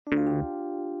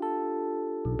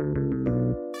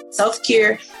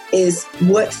Self-care is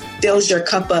what fills your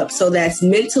cup up. So that's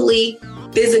mentally,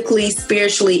 physically,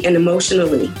 spiritually, and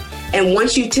emotionally. And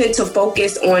once you tend to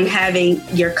focus on having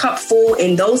your cup full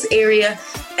in those areas,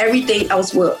 everything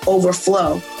else will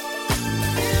overflow.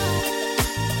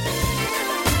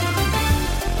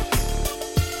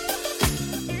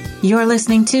 You're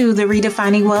listening to the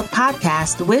Redefining Wealth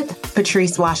podcast with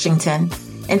Patrice Washington.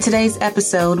 In today's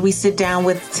episode, we sit down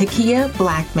with T-Kea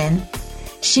Blackman.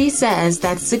 She says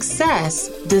that success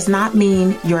does not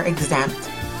mean you're exempt.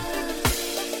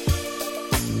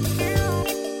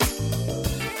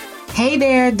 Hey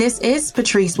there, this is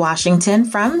Patrice Washington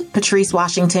from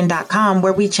patricewashington.com,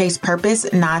 where we chase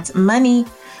purpose, not money.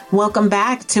 Welcome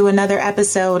back to another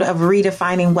episode of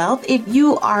Redefining Wealth. If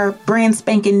you are brand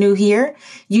spanking new here,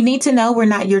 you need to know we're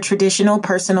not your traditional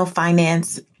personal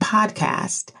finance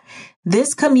podcast.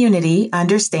 This community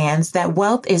understands that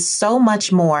wealth is so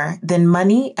much more than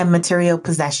money and material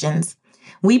possessions.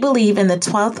 We believe in the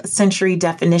 12th century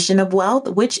definition of wealth,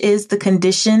 which is the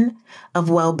condition of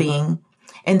well-being.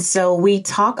 And so we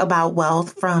talk about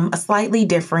wealth from a slightly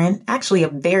different, actually a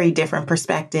very different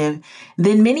perspective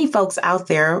than many folks out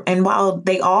there. And while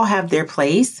they all have their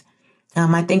place,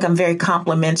 I think I'm very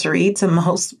complimentary to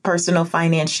most personal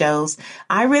finance shows.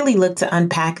 I really look to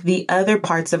unpack the other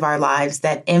parts of our lives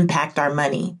that impact our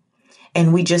money.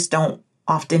 And we just don't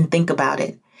often think about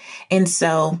it. And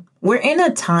so we're in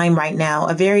a time right now,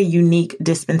 a very unique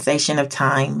dispensation of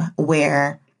time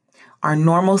where our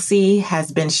normalcy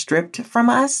has been stripped from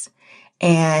us,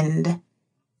 and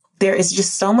there is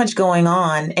just so much going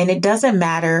on. And it doesn't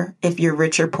matter if you're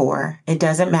rich or poor. It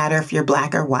doesn't matter if you're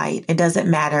black or white. It doesn't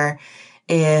matter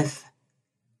if,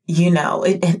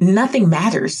 nothing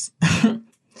matters.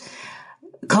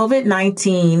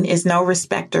 COVID-19 is no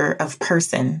respecter of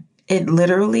person. It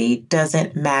literally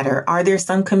doesn't matter. Are there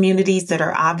some communities that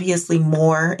are obviously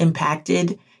more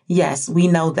impacted? Yes, we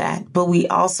know that, but we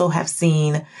also have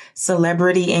seen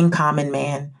celebrity and common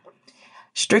man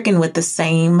stricken with the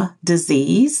same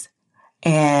disease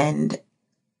and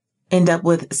end up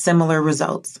with similar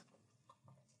results.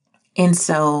 And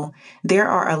so there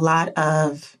are a lot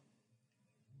of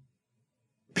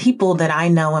people that I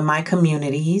know in my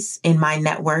communities, in my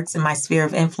networks, in my sphere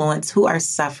of influence who are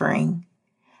suffering,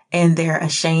 and they're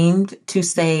ashamed to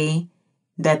say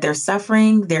that they're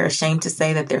suffering. They're ashamed to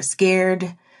say that they're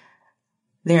scared.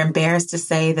 They're embarrassed to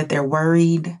say that they're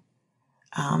worried,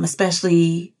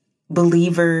 especially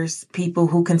believers, people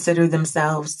who consider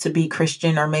themselves to be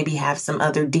Christian or maybe have some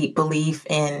other deep belief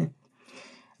in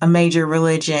a major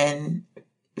religion,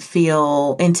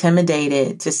 feel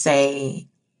intimidated to say,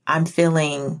 I'm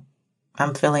feeling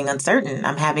uncertain.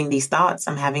 I'm having these thoughts.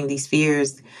 I'm having these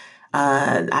fears.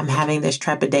 I'm having this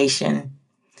trepidation.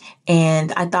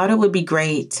 And I thought it would be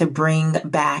great to bring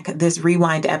back this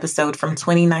rewind episode from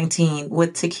 2019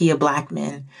 with T-Kea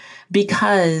Blackman,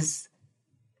 because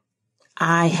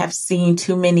I have seen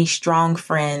too many strong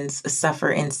friends suffer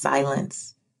in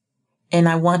silence. And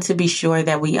I want to be sure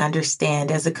that we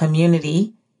understand as a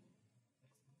community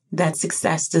that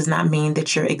success does not mean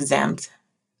that you're exempt.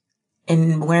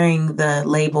 And wearing the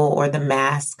label or the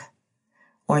mask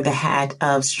or the hat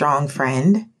of strong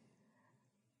friend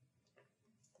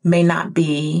may not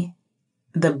be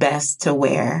the best to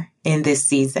wear in this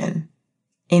season.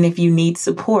 And if you need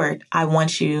support, I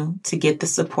want you to get the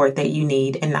support that you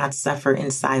need and not suffer in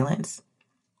silence.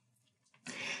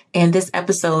 And this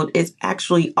episode is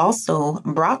actually also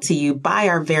brought to you by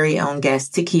our very own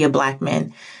guest, T-Kea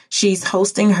Blackman. She's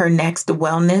hosting her next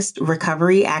Wellness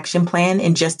Recovery Action Plan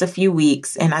in just a few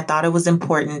weeks, and I thought it was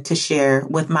important to share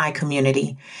with my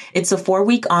community. It's a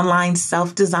 4-week online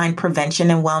self-designed prevention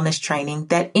and wellness training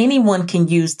that anyone can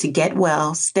use to get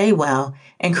well, stay well,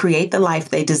 and create the life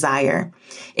they desire.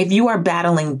 If you are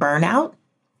battling burnout,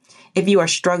 if you are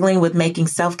struggling with making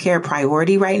self-care a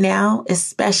priority right now,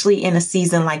 especially in a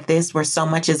season like this where so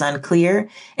much is unclear,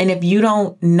 and if you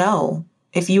don't know,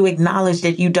 if you acknowledge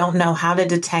that you don't know how to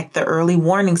detect the early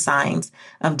warning signs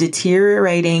of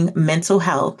deteriorating mental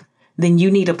health, then you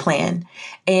need a plan.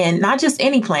 And not just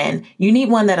any plan, you need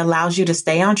one that allows you to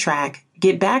stay on track,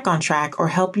 get back on track, or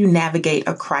help you navigate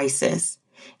a crisis.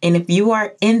 And if you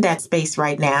are in that space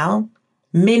right now,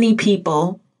 many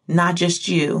people, not just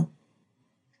you,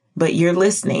 but you're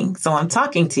listening, so I'm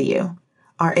talking to you,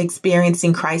 are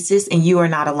experiencing crisis, and you are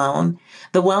not alone.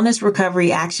 The Wellness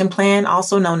Recovery Action Plan,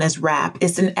 also known as WRAP,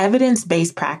 is an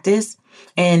evidence-based practice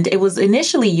And it was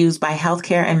initially used by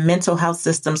healthcare and mental health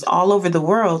systems all over the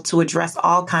world to address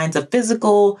all kinds of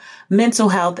physical, mental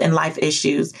health, and life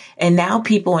issues. And now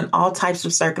people in all types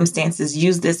of circumstances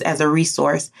use this as a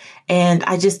resource. And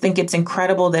I just think it's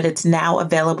incredible that it's now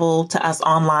available to us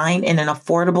online in an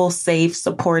affordable, safe,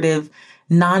 supportive,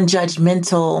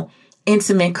 non-judgmental,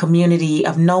 intimate community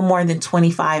of no more than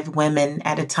 25 women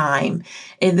at a time.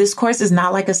 And this course is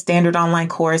not like a standard online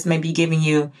course, maybe giving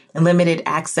you limited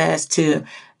access to,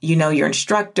 your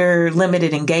instructor,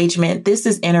 limited engagement. This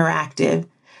is interactive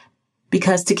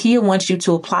because T-Kea wants you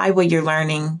to apply what you're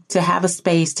learning, to have a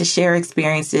space to share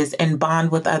experiences and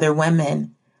bond with other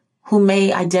women who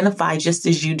may identify just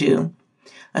as you do.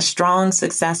 A strong,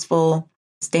 successful,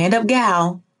 stand-up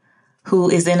gal who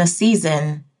is in a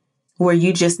season where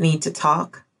you just need to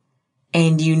talk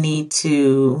and you need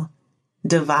to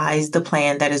devise the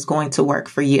plan that is going to work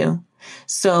for you.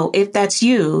 So if that's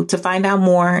you, to find out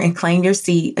more and claim your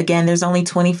seat, again, there's only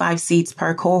 25 seats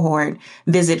per cohort.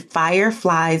 Visit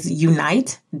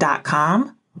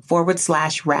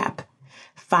firefliesunite.com/wrap.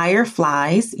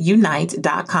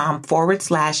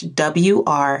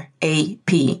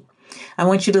 firefliesunite.com/WRAP. I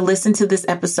want you to listen to this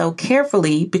episode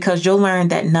carefully because you'll learn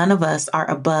that none of us are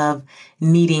above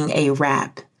needing a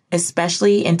wrap,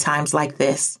 especially in times like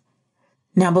this.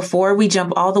 Now, before we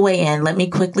jump all the way in, let me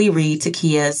quickly read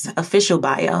T-Kea's official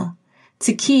bio.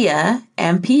 T-Kea,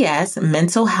 MPS,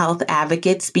 mental health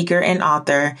advocate, speaker, and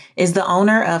author, is the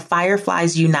owner of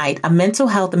Fireflies Unite, a mental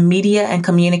health media and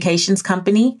communications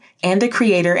company, and the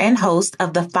creator and host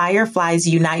of the Fireflies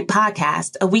Unite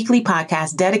podcast, a weekly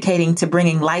podcast dedicating to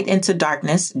bringing light into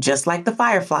darkness, just like the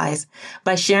fireflies,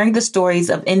 by sharing the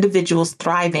stories of individuals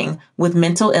thriving with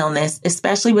mental illness,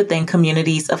 especially within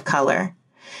communities of color.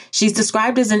 She's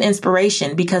described as an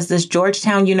inspiration because this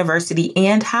Georgetown University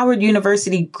and Howard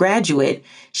University graduate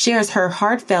shares her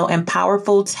heartfelt and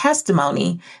powerful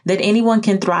testimony that anyone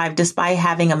can thrive despite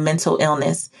having a mental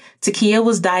illness. T-Kea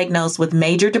was diagnosed with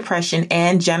major depression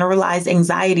and generalized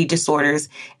anxiety disorders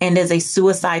and is a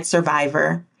suicide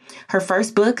survivor. Her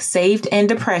first book, Saved in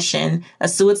Depression, A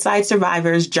Suicide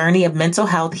Survivor's Journey of Mental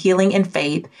Health, Healing, and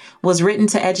Faith, was written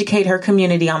to educate her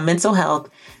community on mental health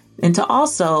and to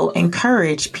also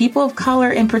encourage people of color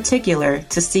in particular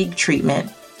to seek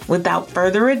treatment. Without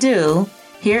further ado,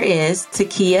 here is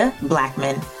T-Kea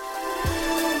Blackman.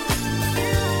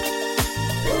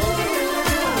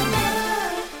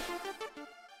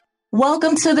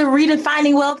 Welcome to the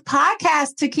Redefining Wealth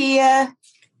podcast, T-Kea.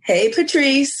 Hey,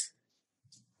 Patrice.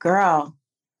 Girl,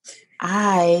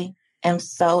 I am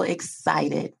so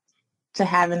excited to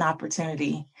have an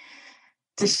opportunity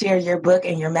to share your book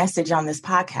and your message on this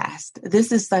podcast.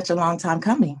 This is such a long time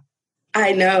coming.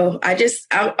 I know. I'm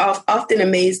often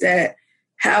amazed at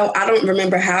how, I don't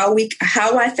remember how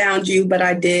I found you, but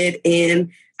I did.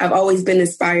 And I've always been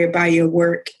inspired by your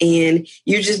work. And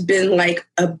you've just been like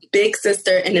a big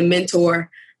sister and a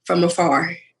mentor from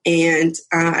afar. And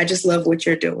I just love what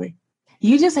you're doing.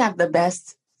 You just have the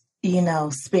best,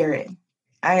 spirit.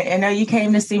 I know you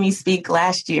came to see me speak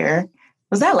last year.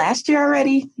 Was that last year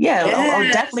already? Yeah,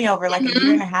 yes. Definitely over like a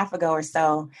year and a half ago or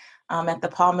so at the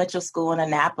Paul Mitchell School in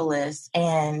Annapolis.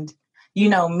 And,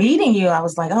 meeting you, I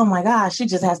was like, oh my gosh, she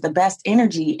just has the best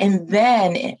energy. And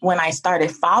then when I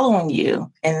started following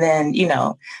you and then,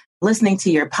 listening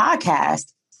to your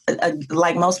podcast,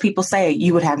 like most people say,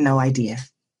 you would have no idea,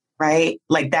 right?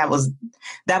 Like that was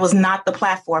not the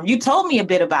platform. You told me a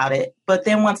bit about it, but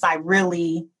then once I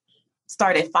really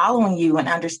started following you and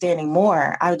understanding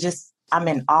more, I'm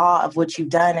in awe of what you've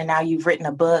done. And now you've written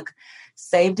a book,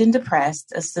 Saved and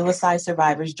Depressed, A Suicide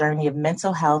Survivor's Journey of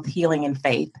Mental Health, Healing, and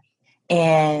Faith.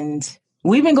 And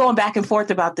we've been going back and forth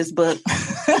about this book.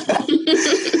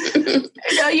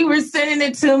 You were sending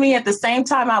it to me at the same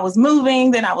time I was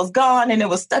moving, then I was gone and it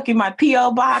was stuck in my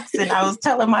P.O. box. And I was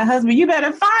telling my husband, you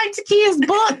better find T-Kea's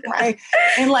book, right?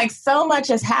 And like so much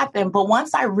has happened. But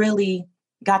once I really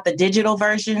got the digital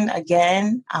version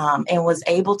again and was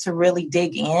able to really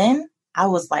dig in, I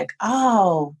was like,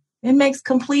 oh, it makes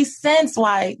complete sense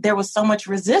why there was so much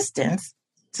resistance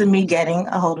to me getting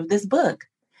a hold of this book,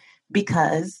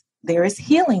 because there is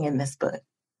healing in this book.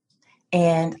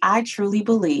 And I truly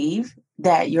believe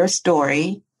that your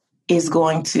story is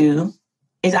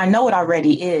I know it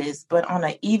already is, but on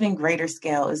an even greater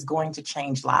scale is going to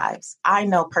change lives. I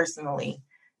know personally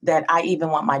that I even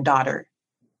want my daughter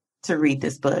to read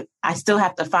this book. I still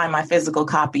have to find my physical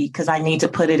copy because I need to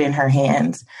put it in her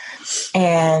hands.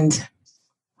 And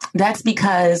that's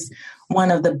because one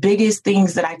of the biggest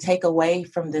things that I take away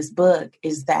from this book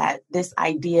is that this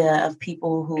idea of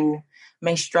people who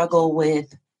may struggle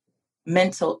with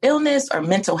mental illness or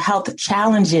mental health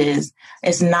challenges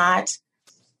is not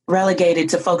relegated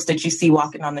to folks that you see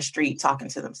walking on the street talking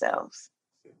to themselves.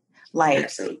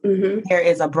 Like there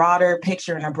is a broader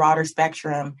picture and a broader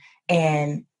spectrum,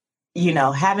 and, you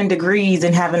know, having degrees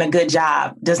and having a good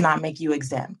job does not make you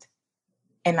exempt.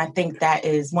 And I think that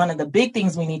is one of the big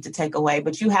things we need to take away,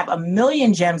 but you have a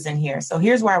million gems in here. So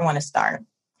here's where I want to start.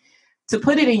 To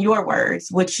put it in your words,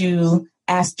 what you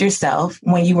asked yourself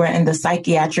when you were in the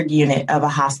psychiatric unit of a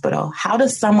hospital, how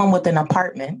does someone with an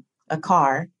apartment, a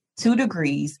car, 2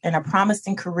 degrees, and a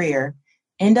promising career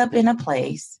end up in a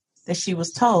place that she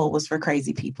was told was for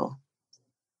crazy people?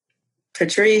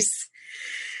 Patrice,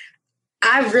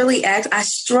 I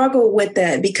struggle with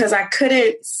that because I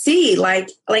couldn't see, like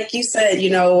you said, you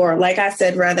know, or like I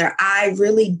said, rather, I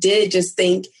really did just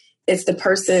think it's the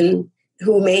person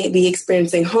who may be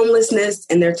experiencing homelessness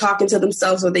and they're talking to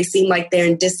themselves, or they seem like they're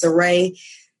in disarray.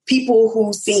 People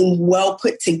who seem well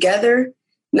put together,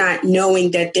 not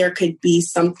knowing that there could be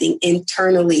something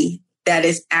internally that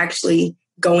is actually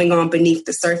going on beneath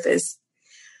the surface.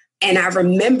 And I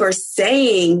remember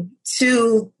saying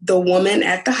to the woman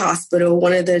at the hospital,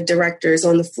 one of the directors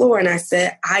on the floor, and I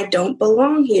said, I don't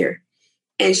belong here.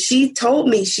 And she told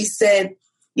me, she said,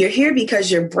 you're here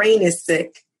because your brain is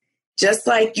sick. Just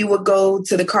like you would go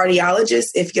to the cardiologist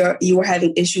if you were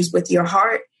having issues with your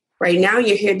heart. Right now,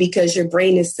 you're here because your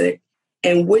brain is sick.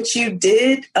 And what you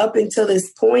did up until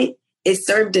this point, it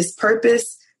served its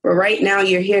purpose. But right now,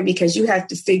 you're here because you have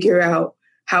to figure out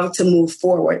how to move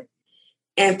forward.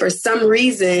 And for some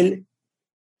reason,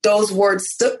 those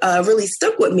words really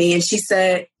stuck with me. And she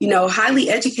said, you know, highly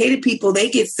educated people, they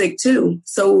get sick too.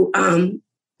 So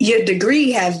your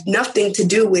degree has nothing to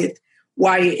do with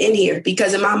why you're in here.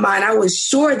 Because in my mind, I was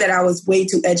sure that I was way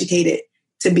too educated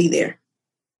to be there.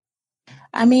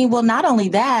 I mean, well, not only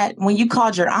that, when you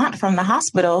called your aunt from the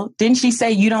hospital, didn't she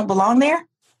say you don't belong there?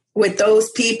 With those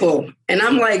people. And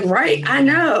I'm like, right, I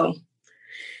know.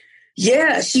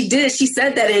 Yeah, she did. She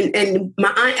said that. And my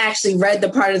aunt actually read the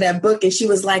part of that book. And she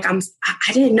was like,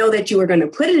 I didn't know that you were going to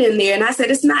put it in there. And I said,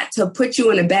 it's not to put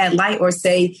you in a bad light or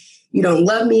say you don't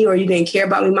love me or you didn't care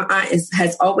about me. My aunt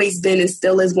has always been and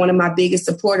still is one of my biggest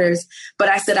supporters. But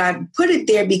I said, I put it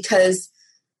there because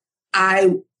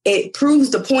it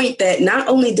proves the point that not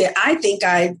only did I think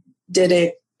I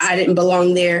didn't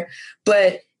belong there,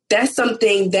 but that's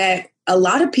something that a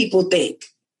lot of people think.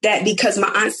 That because my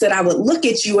aunt said I would look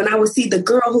at you and I would see the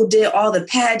girl who did all the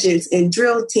pageants and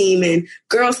drill team and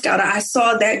Girl Scout. I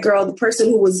saw that girl, the person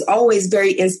who was always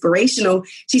very inspirational.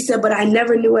 She said, but I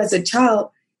never knew as a child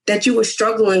that you were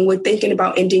struggling with thinking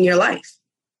about ending your life.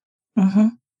 Mm-hmm.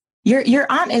 Your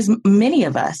aunt is many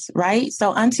of us, right?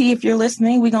 So Auntie, if you're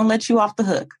listening, we're going to let you off the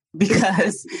hook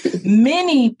because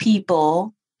many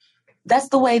people, that's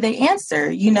the way they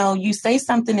answer. You know, you say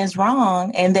something is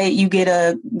wrong and you get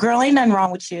a girl, ain't nothing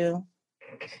wrong with you.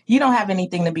 You don't have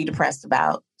anything to be depressed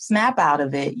about. Snap out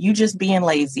of it. You just being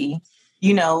lazy.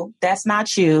 You know, that's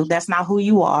not you. That's not who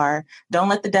you are. Don't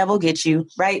let the devil get you,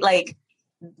 right? Like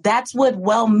that's what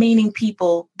well-meaning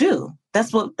people do.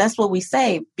 That's what we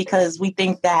say because we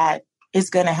think that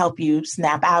it's going to help you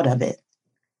snap out of it.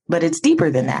 But it's deeper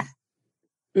than that.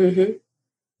 Mm-hmm.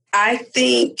 I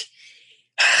think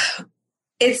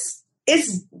it's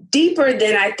deeper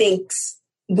than I think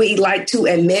we like to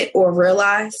admit or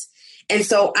realize. And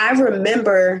so I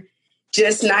remember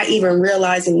just not even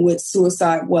realizing what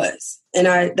suicide was. And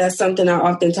that's something I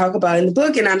often talk about in the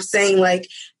book. And I'm saying, like,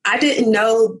 I didn't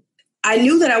know. I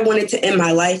knew that I wanted to end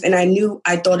my life, and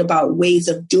I thought about ways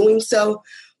of doing so,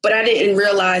 but I didn't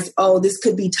realize, oh, this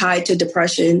could be tied to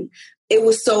depression. It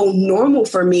was so normal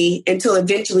for me until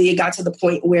eventually it got to the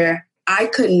point where I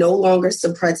could no longer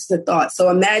suppress the thoughts.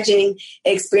 So imagine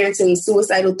experiencing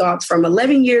suicidal thoughts from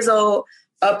 11 years old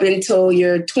up until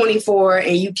you're 24,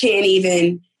 and you can't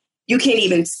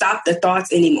even stop the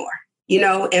thoughts anymore, you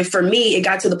know? And for me, it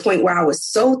got to the point where I was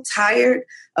so tired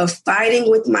of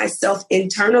fighting with myself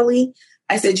internally.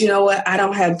 I said, you know what? I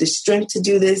don't have the strength to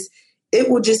do this. It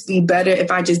will just be better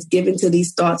if I just give into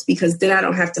these thoughts, because then I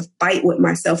don't have to fight with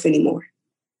myself anymore.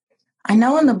 I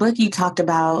know in the book you talked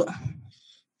about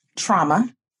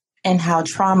trauma and how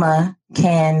trauma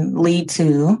can lead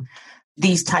to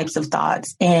these types of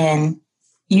thoughts. And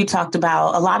you talked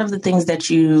about a lot of the things that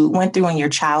you went through in your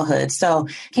childhood. So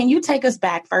can you take us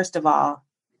back, first of all,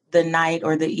 the night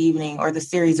or the evening or the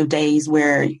series of days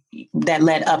that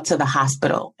led up to the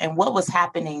hospital and what was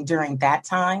happening during that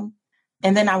time?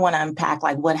 And then I want to unpack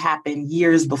like what happened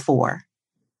years before.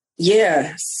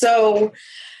 Yeah. So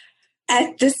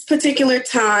at this particular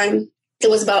time, it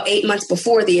was about 8 months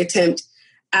before the attempt.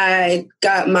 I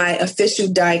got my official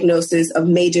diagnosis of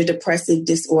major depressive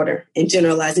disorder and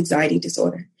generalized anxiety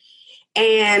disorder.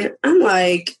 And I'm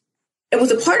like, it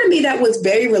was a part of me that was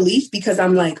very relieved because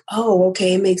I'm like, oh,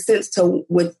 okay, it makes sense to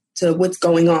what's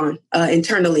going on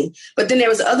internally. But then there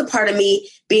was the other part of me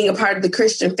being a part of the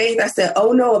Christian faith. I said,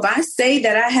 oh no, if I say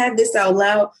that I have this out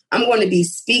loud, I'm going to be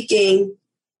speaking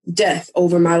death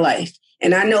over my life.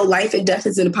 And I know life and death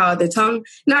is in the power of the tongue,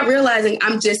 not realizing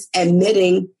I'm just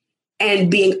admitting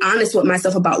and being honest with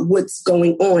myself about what's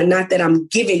going on, not that I'm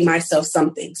giving myself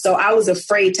something. So I was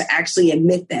afraid to actually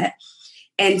admit that.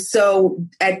 And so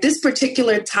at this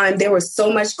particular time, there was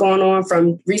so much going on,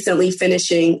 from recently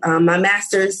finishing my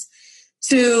master's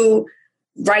to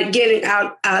getting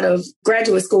out of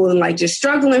graduate school and like just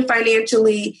struggling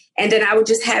financially. And then I would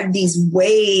just have these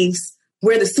waves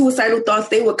where the suicidal thoughts,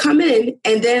 they would come in,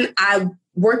 and then I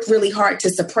worked really hard to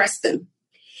suppress them.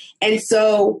 And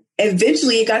so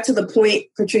eventually it got to the point,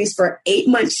 Patrice, for 8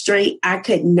 months straight, I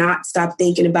could not stop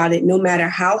thinking about it, no matter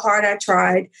how hard I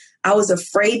tried. I was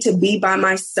afraid to be by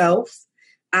myself.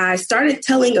 I started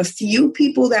telling a few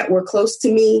people that were close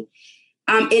to me,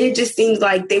 and it just seemed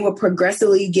like they were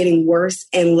progressively getting worse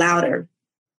and louder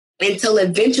until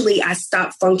eventually I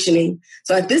stopped functioning.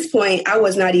 So at this point, I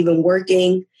was not even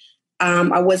working.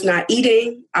 I was not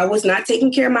eating. I was not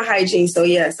taking care of my hygiene. So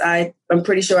yes, I'm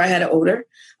pretty sure I had an odor.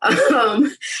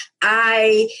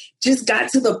 I just got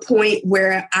to the point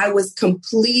where I was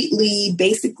completely,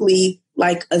 basically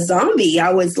like a zombie.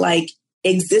 I was like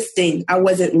existing. I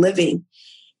wasn't living.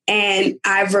 And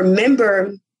I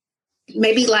remember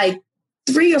maybe like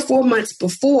 3 or 4 months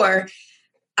before,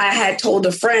 I had told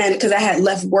a friend, because I had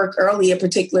left work early a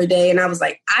particular day, and I was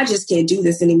like, I just can't do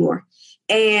this anymore.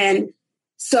 And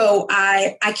so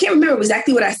I can't remember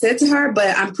exactly what I said to her,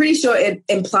 but I'm pretty sure it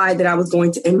implied that I was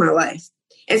going to end my life.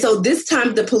 And so this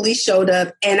time the police showed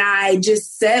up, and I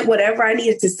just said whatever I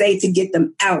needed to say to get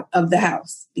them out of the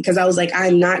house, because I was like,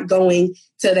 I'm not going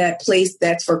to that place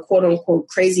that's for quote unquote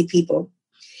crazy people.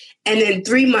 And then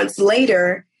 3 months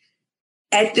later,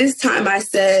 at this time, I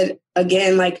said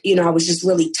again, like, I was just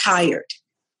really tired.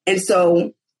 And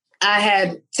so I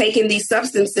had taken these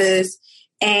substances,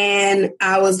 and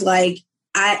I was like,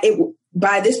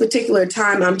 by this particular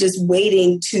time, I'm just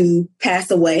waiting to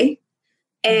pass away.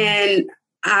 And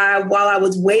while I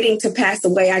was waiting to pass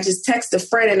away, I just texted a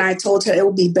friend, and I told her it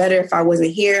would be better if I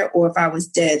wasn't here or if I was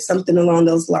dead, something along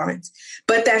those lines.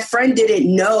 But that friend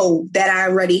didn't know that I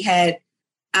already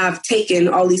I've taken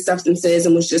all these substances,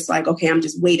 and was just like, okay, I'm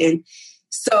just waiting.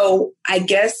 So I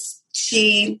guess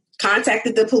she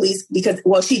contacted the police because,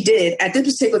 well, she did. At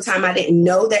this particular time, I didn't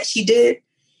know that she did.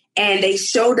 And they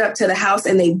showed up to the house,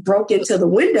 and they broke into the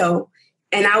window.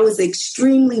 And I was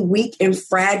extremely weak and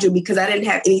fragile because I didn't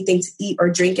have anything to eat or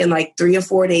drink in like 3 or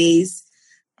 4 days.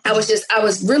 I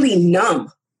was really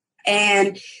numb.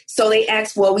 And so they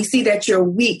asked, well, we see that you're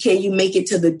weak. Can you make it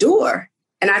to the door?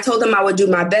 And I told them I would do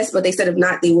my best, but they said if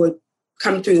not, they would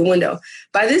come through the window.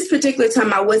 By this particular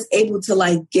time, I was able to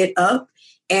like get up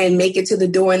and make it to the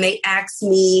door. And they asked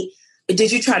me,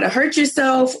 did you try to hurt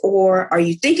yourself, or are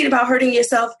you thinking about hurting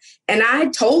yourself? And I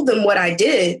told them what I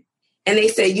did. And they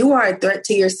said, you are a threat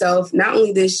to yourself. Not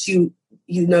only this, you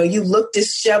look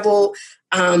disheveled.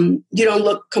 You don't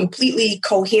look completely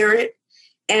coherent.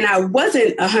 And I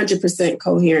wasn't 100%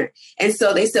 coherent. And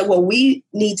so they said, well, we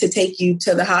need to take you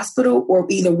to the hospital, or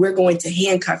either we're going to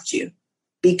handcuff you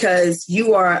because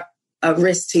you are a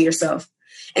risk to yourself.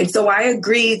 And so I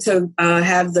agreed to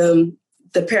have the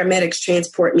paramedics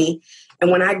transport me.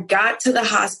 And when I got to the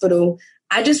hospital,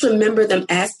 I just remember them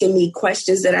asking me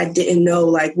questions that I didn't know,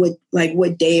 like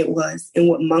what day it was and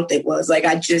what month it was. Like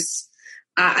I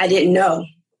didn't know.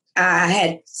 I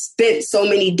had spent so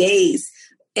many days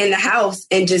in the house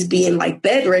and just being like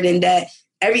bedridden that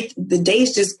the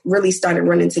days just really started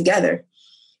running together.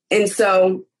 And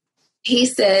so he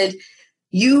said,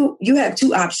 you have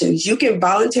 2 options. You can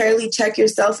voluntarily check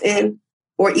yourself in,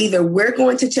 or either we're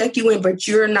going to check you in, but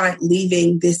you're not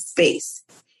leaving this space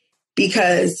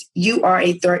because you are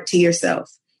a threat to yourself.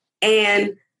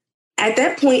 And at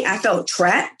that point, I felt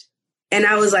trapped. And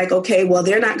I was like, okay, well,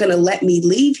 they're not going to let me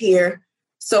leave here.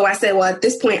 So I said, well, at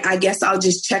this point, I guess I'll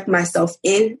just check myself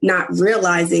in, not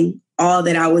realizing all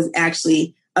that I was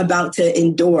actually about to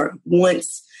endure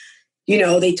once,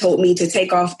 they told me to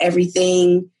take off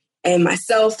everything and my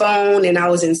cell phone, and I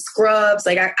was in scrubs.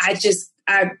 Like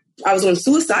I was on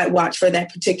suicide watch for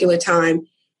that particular time.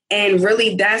 And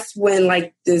really, that's when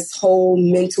like this whole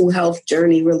mental health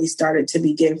journey really started to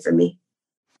begin for me.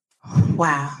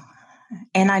 Wow.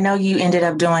 And I know you ended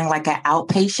up doing like an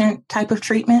outpatient type of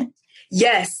treatment.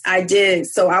 Yes, I did.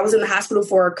 So I was in the hospital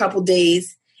for a couple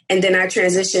days, And then I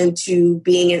transitioned to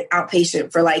being an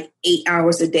outpatient for like 8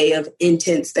 hours a day of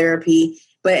intense therapy.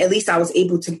 But at least I was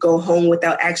able to go home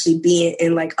without actually being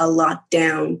in like a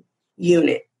lockdown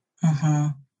unit. Mm-hmm.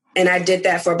 And I did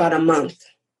that for about a month.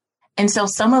 And so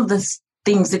some of the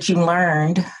things that you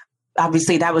learned,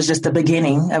 obviously that was just the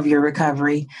beginning of your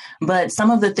recovery, but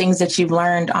some of the things that you've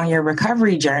learned on your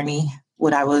recovery journey,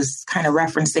 what I was kind of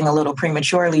referencing a little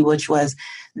prematurely, which was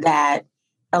that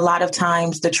a lot of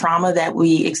times the trauma that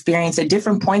we experience at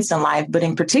different points in life, but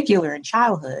in particular in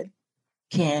childhood,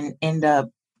 can end up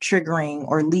triggering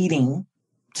or leading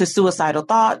to suicidal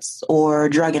thoughts or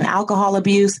drug and alcohol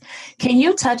abuse. Can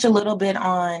you touch a little bit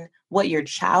on what your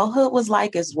childhood was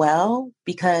like as well?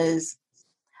 Because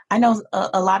I know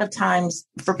a lot of times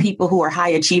for people who are high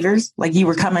achievers, like you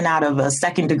were coming out of a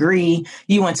second degree,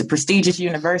 you went to prestigious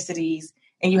universities,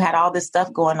 and you had all this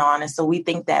stuff going on. And so we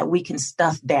think that we can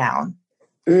stuff down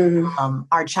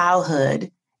our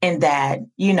childhood, and that,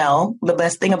 you know, the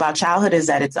best thing about childhood is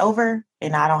that it's over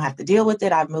and I don't have to deal with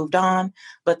it. I've moved on.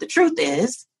 But the truth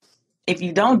is, if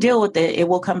you don't deal with it, it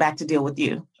will come back to deal with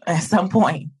you at some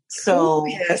point. So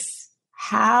yes.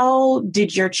 How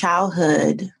did your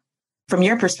childhood, from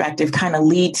your perspective, kind of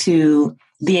lead to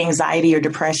the anxiety or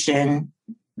depression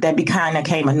that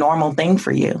became a normal thing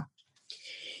for you?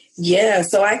 Yeah.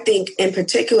 So I think in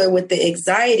particular with the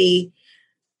anxiety,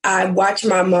 I watched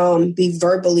my mom be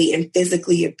verbally and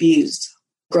physically abused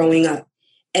growing up.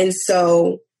 And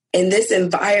so in this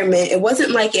environment, it wasn't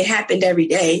like it happened every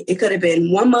day. It could have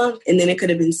been 1 month and then it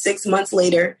could have been 6 months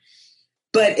later.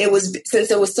 But it was, since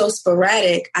it was so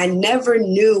sporadic, I never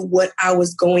knew what I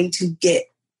was going to get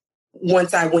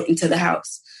once I went into the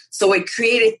house. So it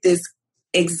created this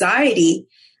anxiety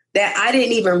that I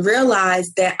didn't even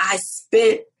realize that I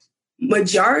spent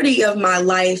majority of my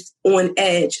life on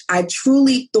edge. I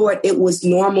truly thought it was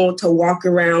normal to walk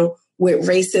around with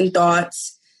racing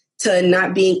thoughts, to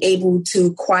not being able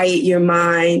to quiet your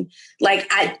mind.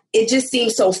 It just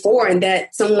seems so foreign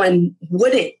that someone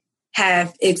wouldn't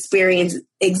have experienced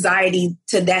anxiety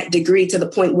to that degree, to the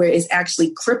point where it's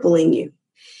actually crippling you.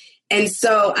 And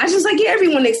so I was just like, yeah,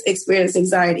 everyone experienced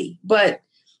anxiety. But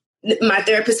my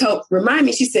therapist helped remind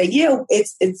me. She said, yeah,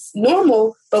 it's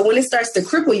normal, but when it starts to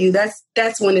cripple you,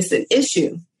 that's when it's an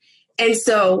issue. And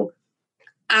so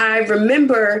I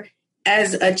remember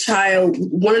as a child,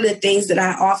 one of the things that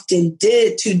I often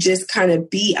did to just kind of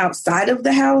be outside of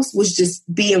the house was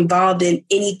just be involved in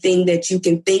anything that you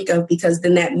can think of, because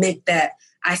then that meant that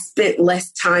I spent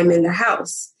less time in the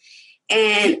house.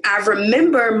 And I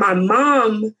remember my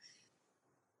mom,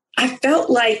 I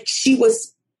felt like she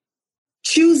was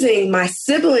choosing my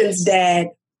siblings' dad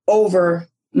over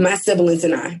my siblings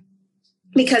and I,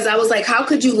 because I was like, how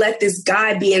could you let this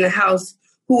guy be in a house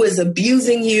who is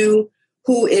abusing you,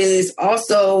 who is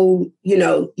also,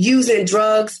 using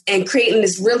drugs and creating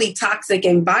this really toxic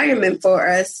environment for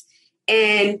us?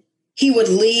 And he would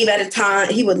leave at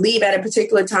a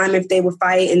particular time if they would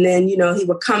fight. And then, he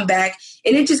would come back,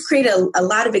 and it just created a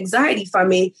lot of anxiety for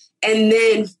me. And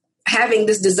then having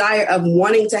this desire of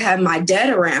wanting to have my dad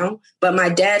around, but my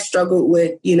dad struggled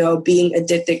with, being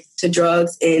addicted to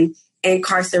drugs and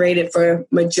incarcerated for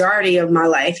majority of my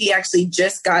life. He actually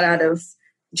just got out of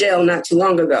jail not too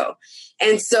long ago.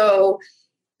 And so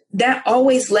that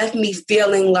always left me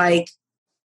feeling like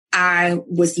I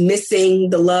was missing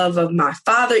the love of my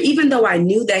father, even though I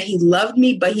knew that he loved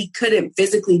me, but he couldn't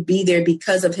physically be there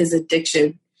because of his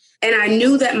addiction. And I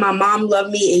knew that my mom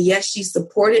loved me, and yes, she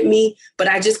supported me, but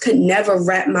I just could never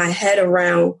wrap my head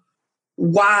around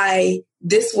why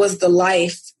this was the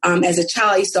life. As a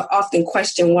child, I used to often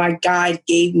question why God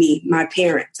gave me my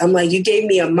parents. I'm like, you gave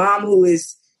me a mom who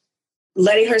is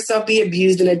letting herself be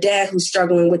abused and a dad who's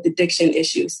struggling with addiction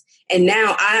issues. And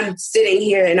now I'm sitting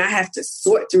here and I have to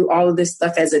sort through all of this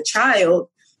stuff as a child,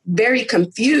 very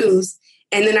confused.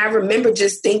 And then I remember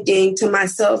just thinking to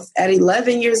myself at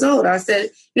 11 years old, I said,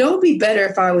 it would be better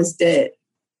if I was dead.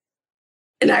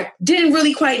 And I didn't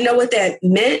really quite know what that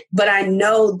meant, but I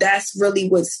know that's really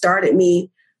what started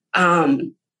me.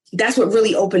 That's what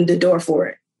really opened the door for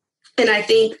it. And I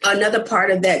think another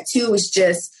part of that too is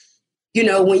just,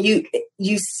 when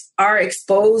you are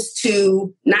exposed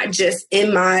to not just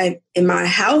in my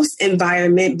house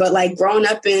environment, but like growing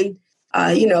up in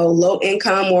low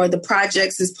income or the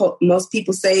projects, as most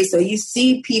people say. So you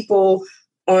see people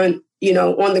on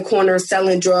the corner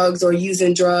selling drugs or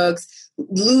using drugs,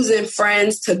 losing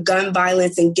friends to gun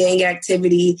violence and gang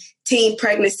activity, teen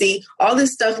pregnancy. All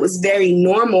this stuff was very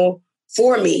normal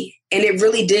for me. And it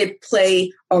really did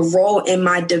play a role in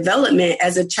my development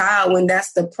as a child, when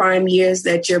that's the prime years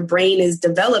that your brain is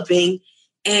developing.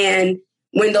 And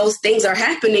when those things are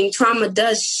happening, trauma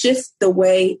does shift the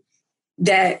way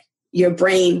that your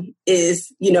brain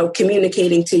is,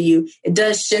 communicating to you. It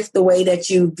does shift the way that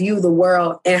you view the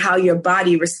world and how your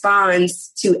body responds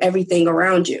to everything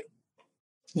around you.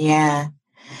 Yeah.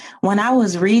 When I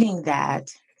was reading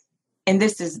that, and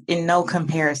this is in no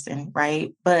comparison,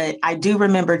 right? But I do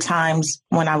remember times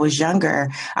when I was younger.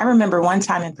 I remember one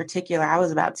time in particular, I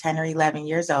was about 10 or 11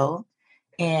 years old.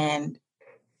 And,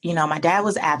 my dad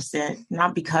was absent,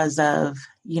 not because of,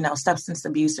 substance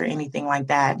abuse or anything like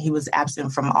that. He was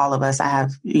absent from all of us. I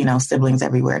have, siblings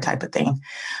everywhere type of thing.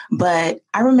 But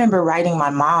I remember writing my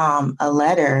mom a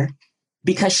letter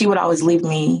because she would always leave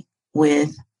me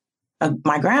with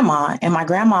my grandma. And my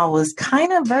grandma was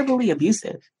kind of verbally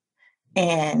abusive.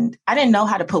 And I didn't know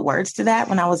how to put words to that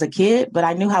when I was a kid, but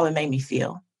I knew how it made me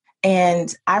feel.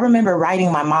 And I remember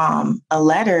writing my mom a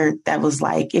letter that was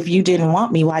like, if you didn't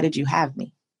want me, why did you have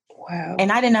me? Wow.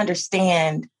 And I didn't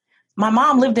understand. My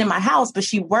mom lived in my house, but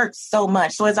she worked so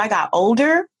much. So as I got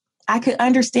older, I could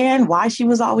understand why she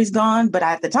was always gone. But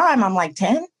at the time, I'm like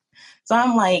 10. So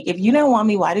I'm like, if you didn't want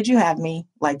me, why did you have me?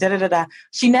 Like, da-da-da-da.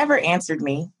 She never answered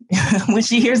me. When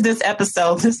she hears this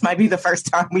episode, this might be the first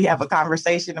time we have a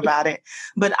conversation about it.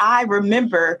 But I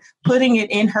remember putting it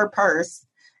in her purse,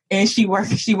 and she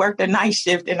worked a night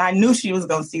shift, and I knew she was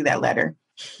going to see that letter.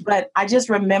 But I just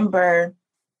remember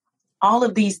all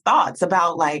of these thoughts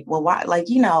about like, well, why, like,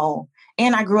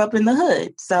 and I grew up in the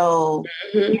hood. So,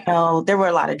 there were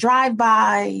a lot of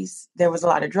drive-bys. There was a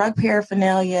lot of drug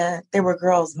paraphernalia. There were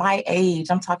girls my age,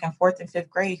 I'm talking 4th and 5th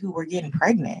grade, who were getting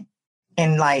pregnant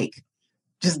and like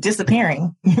just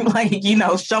disappearing, like,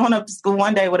 showing up to school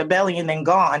one day with a belly and then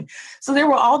gone. So there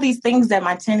were all these things that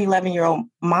my 10, 11-year-old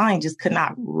mind just could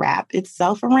not wrap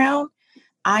itself around.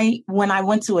 When I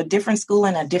went to a different school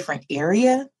in a different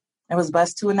area, I was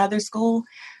bused to another school.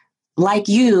 Like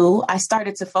you, I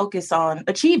started to focus on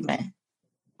achievement.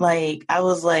 Like, I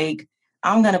was like,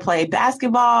 I'm going to play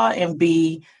basketball and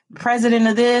be president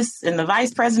of this and the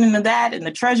vice president of that and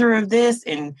the treasurer of this.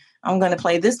 And I'm going to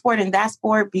play this sport and that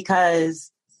sport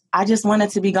because I just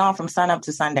wanted to be gone from sun up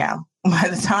to sundown. By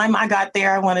the time I got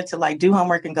there, I wanted to like do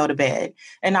homework and go to bed.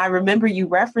 And I remember you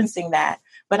referencing that,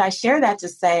 but I share that to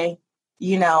say,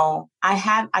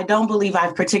 I don't believe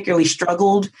I've particularly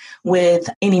struggled with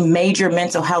any major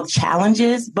mental health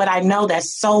challenges, but I know that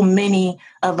so many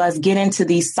of us get into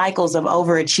these cycles of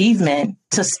overachievement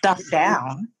to stuff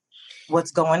down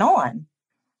what's going on.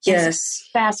 Yes.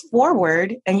 Fast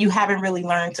forward, and you haven't really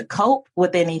learned to cope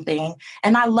with anything.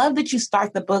 And I love that you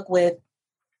start the book with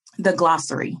the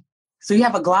glossary. So you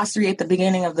have a glossary at the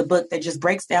beginning of the book that just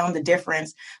breaks down the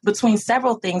difference between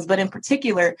several things. But in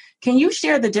particular, can you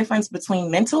share the difference between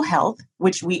mental health,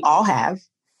 which we all have,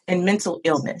 and mental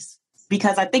illness?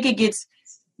 Because I think it gets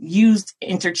used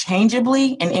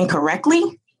interchangeably and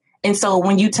incorrectly. And so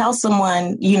when you tell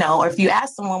someone, or if you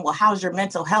ask someone, well, how's your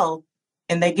mental health?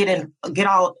 And they get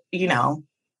all,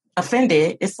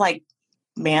 offended. It's like,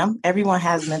 ma'am, everyone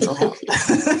has mental health,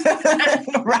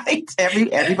 right?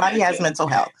 Everybody has mental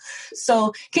health.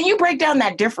 So can you break down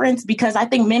that difference? Because I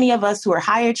think many of us who are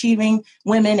high achieving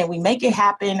women and we make it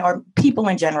happen, or people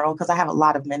in general, because I have a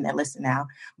lot of men that listen now,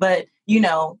 but,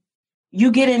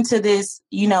 you get into this,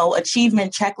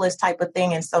 achievement checklist type of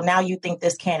thing. And so now you think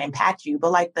this can't impact you.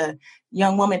 But like the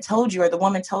young woman told you, or the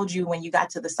woman told you when you got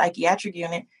to the psychiatric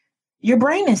unit, your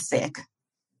brain is sick.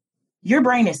 Your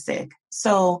brain is sick.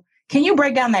 So can you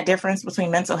break down that difference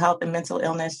between mental health and mental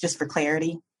illness just for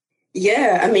clarity?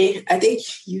 Yeah, I mean, I think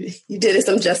you did it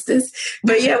some justice.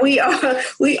 But yeah, we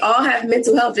all have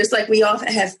mental health, just like we all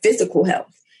have physical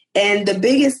health. And the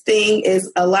biggest thing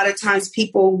is a lot of times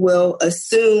people will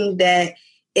assume that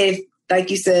if, like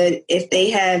you said, if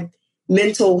they have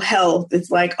mental health,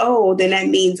 it's like, oh, then that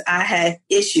means I have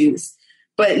issues.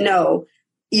 But no,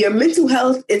 your mental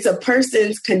health is a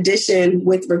person's condition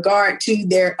with regard to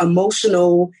their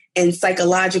emotional and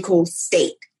psychological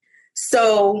state.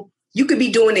 So you could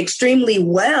be doing extremely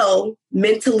well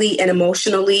mentally and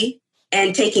emotionally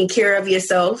and taking care of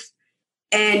yourself,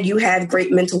 and you have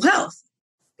great mental health.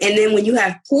 And then when you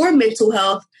have poor mental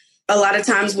health, a lot of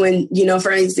times when,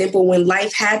 for example, when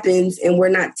life happens and we're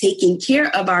not taking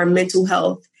care of our mental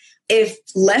health, if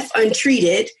left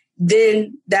untreated,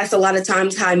 then that's a lot of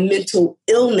times how mental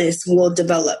illness will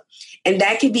develop. And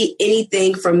that could be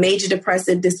anything from major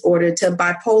depressive disorder to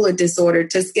bipolar disorder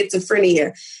to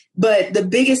schizophrenia. But the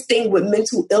biggest thing with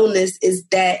mental illness is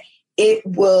that it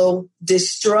will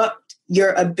disrupt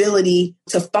your ability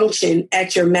to function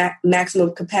at your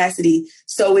maximum capacity.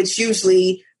 So it's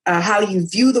usually how you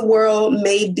view the world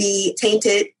may be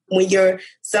tainted when you're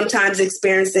sometimes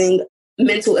experiencing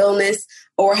mental illness,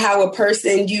 or how a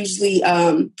person usually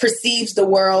perceives the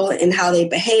world and how they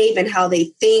behave and how they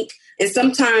think. And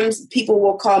sometimes people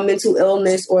will call mental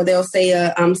illness, or they'll say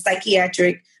a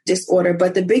psychiatric disorder.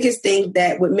 But the biggest thing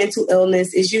that with mental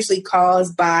illness is usually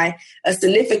caused by a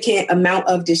significant amount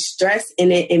of distress,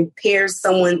 and it impairs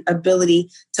someone's ability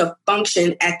to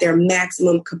function at their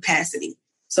maximum capacity.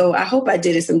 So I hope I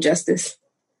did it some justice.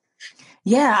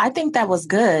 Yeah, I think that was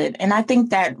good. And I think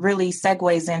that really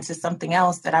segues into something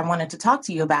else that I wanted to talk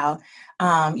to you about.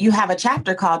 You have a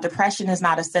chapter called Depression is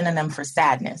Not a Synonym for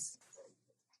Sadness.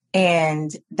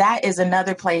 And that is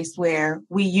another place where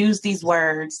we use these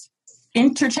words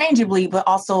interchangeably, but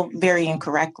also very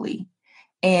incorrectly.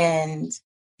 And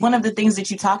one of the things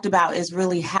that you talked about is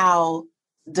really how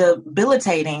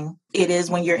debilitating it is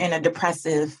when you're in a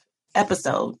depressive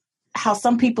episode. How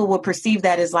some people will perceive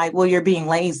that as like, well, you're being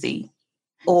lazy.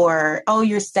 Or, oh,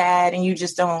 you're sad and you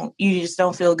just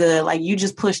don't feel good. Like you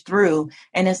just push through,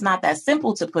 and it's not that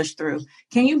simple to push through.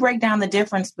 Can you break down the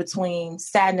difference between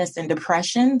sadness and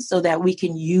depression so that we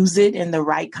can use it in the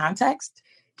right context?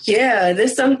 Yeah,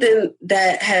 there's something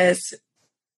that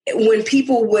when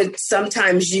people would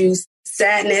sometimes use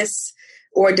sadness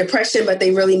or depression, but they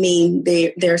really mean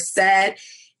they're sad,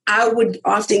 I would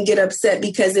often get upset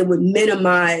because it would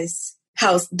minimize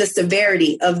how the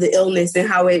severity of the illness and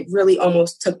how it really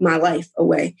almost took my life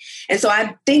away. And so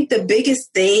I think the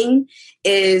biggest thing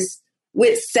is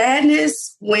with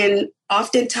sadness, when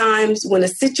oftentimes when a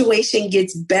situation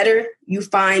gets better, you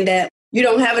find that you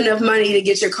don't have enough money to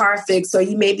get your car fixed. So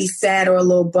you may be sad or a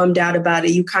little bummed out about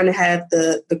it. You kind of have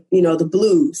the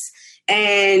blues,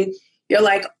 and you're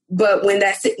like, but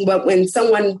when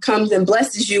someone comes and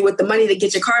blesses you with the money to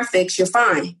get your car fixed, you're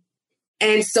fine.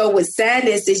 And so with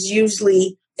sadness,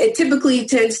 it typically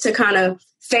tends to kind of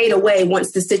fade away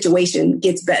once the situation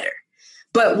gets better.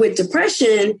 But with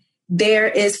depression, there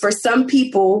is, for some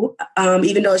people,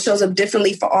 even though it shows up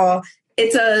differently for all,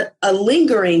 it's a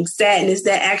lingering sadness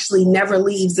that actually never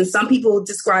leaves. And some people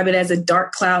describe it as a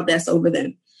dark cloud that's over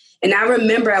them. And I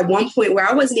remember at one point where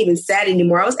I wasn't even sad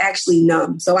anymore. I was actually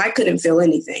numb, so I couldn't feel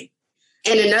anything.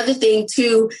 And another thing,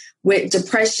 too, with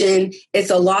depression,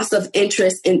 it's a loss of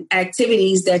interest in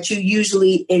activities that you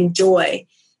usually enjoy.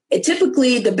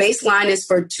 Typically, the baseline is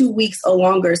for 2 weeks or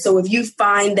longer. So if you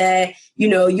find that,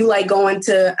 you like going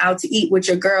out to eat with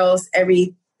your girls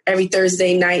every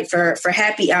Thursday night for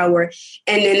happy hour,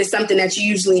 and then it's something that you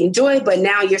usually enjoy, but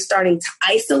now you're starting to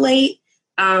isolate.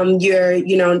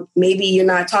 Maybe you're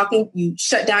not talking, you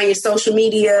shut down your social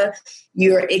media,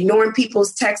 you're ignoring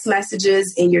people's text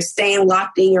messages, and you're staying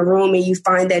locked in your room, and you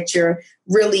find that you're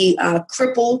really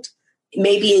crippled,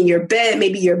 maybe in your bed,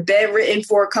 maybe you're bedridden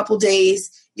for a couple days,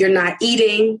 you're not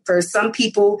eating. For some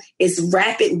people, it's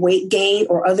rapid weight gain,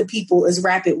 or other people is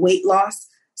rapid weight loss.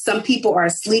 Some people are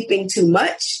sleeping too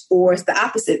much, or it's the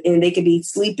opposite, and they could be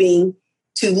sleeping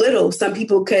too little. Some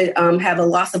people could have a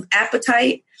loss of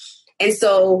appetite. And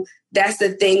so that's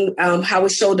the thing, how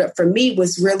it showed up for me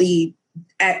was really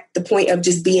at the point of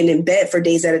just being in bed for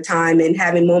days at a time and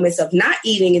having moments of not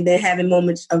eating and then having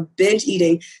moments of binge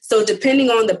eating. So depending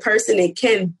on the person, it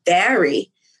can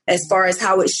vary as far as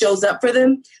how it shows up for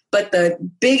them. But the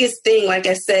biggest thing, like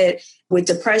I said, with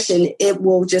depression, it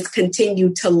will just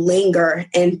continue to linger.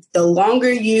 And the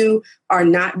longer you are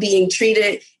not being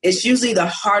treated, it's usually the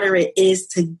harder it is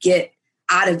to get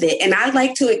out of it. And I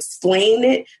like to explain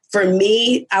it. For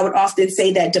me, I would often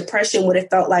say that depression, what it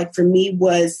felt like for me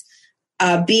was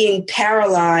being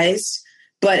paralyzed,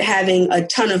 but having a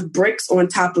ton of bricks on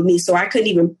top of me. So I couldn't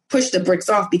even push the bricks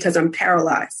off because I'm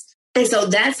paralyzed. And so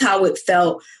that's how it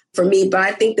felt for me. But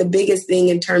I think the biggest thing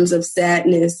in terms of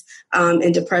sadness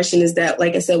and depression is that,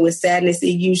 like I said, with sadness, it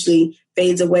usually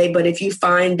fades away. But if you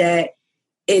find that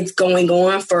it's going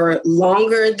on for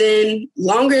longer than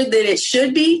it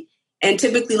should be, and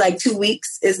typically like 2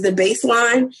 weeks is the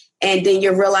baseline, and then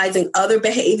you're realizing other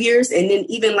behaviors. And then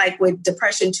even like with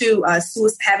depression too,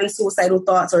 having suicidal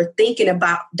thoughts or thinking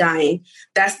about dying,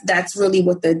 that's really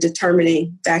what the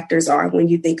determining factors are when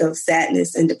you think of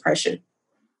sadness and depression.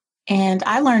 And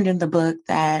I learned in the book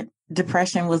that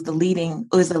depression was a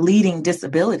leading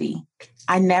disability.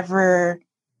 I never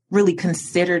really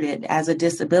considered it as a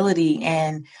disability.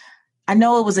 And I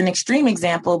know it was an extreme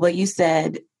example, but you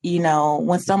said,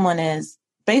 when someone is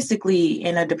basically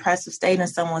in a depressive state and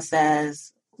someone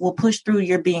says, well, push through,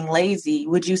 you're being lazy.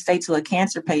 Would you say to a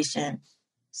cancer patient,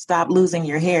 stop losing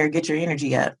your hair, get your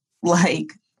energy up?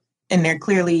 And they're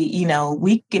clearly,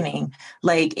 weakening.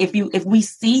 Like if we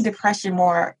see depression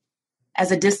more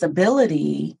as a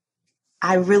disability,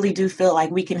 I really do feel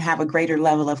like we can have a greater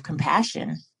level of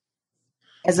compassion.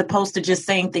 as opposed to just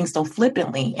saying things so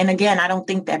flippantly. And again, I don't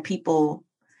think that people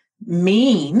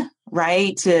mean,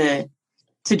 right, to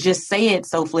just say it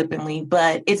so flippantly,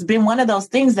 but it's been one of those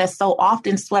things that's so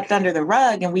often swept under the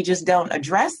rug, and we just don't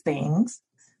address things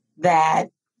that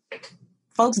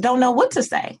folks don't know what to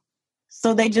say.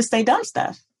 So they just say dumb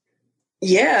stuff.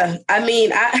 Yeah. I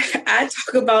mean, I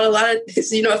talk about a lot of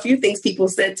this, a few things people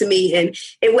said to me, and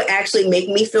it would actually make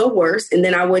me feel worse. And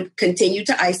then I would continue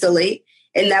to isolate,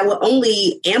 and that would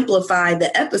only amplify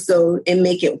the episode and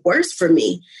make it worse for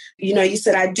me. You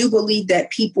said, I do believe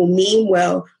that people mean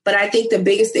well, but I think the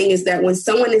biggest thing is that when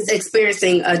someone is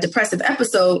experiencing a depressive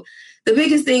episode, the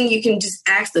biggest thing you can just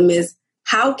ask them is,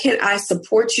 how can I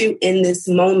support you in this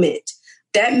moment?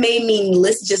 That may mean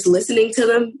just listening to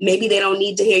them. Maybe they don't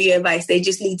need to hear your advice. They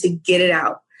just need to get it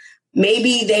out.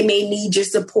 Maybe they may need your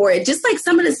support. Just like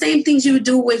some of the same things you would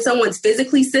do when someone's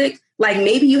physically sick. Like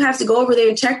maybe you have to go over there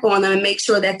and check on them and make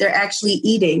sure that they're actually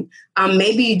eating.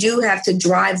 Maybe you do have to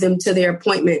drive them to their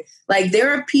appointment. Like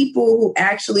there are people who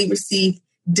actually receive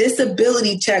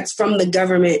disability checks from the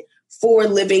government for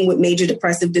living with major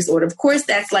depressive disorder. Of course,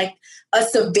 that's like a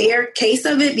severe case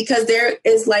of it, because there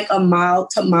is like a mild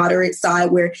to moderate side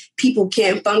where people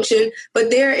can't function. But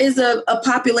there is a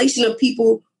population of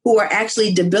people who are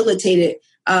actually debilitated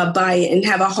by it and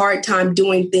have a hard time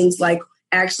doing things like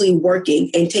actually working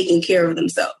and taking care of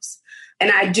themselves. And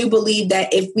I do believe that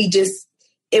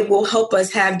it will help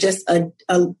us have just a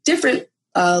different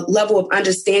level of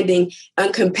understanding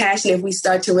and compassion if we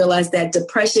start to realize that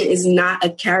depression is not a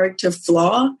character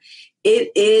flaw.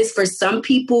 It is, for some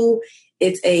people,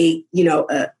 it's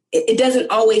it doesn't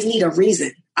always need a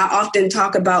reason. I often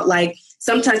talk about, like,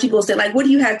 sometimes people say, like, what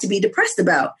do you have to be depressed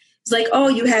about? It's like, oh,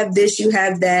 you have this, you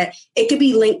have that. It could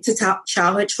be linked to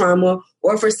childhood trauma.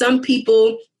 Or for some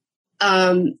people,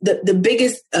 the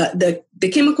biggest, the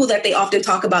chemical that they often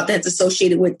talk about that's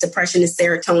associated with depression is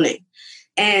serotonin.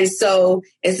 And so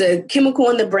it's a chemical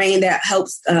in the brain that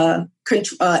helps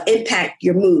impact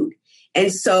your mood.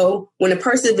 And so when a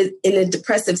person is in a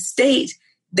depressive state,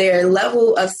 their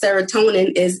level of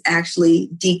serotonin is actually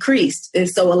decreased. And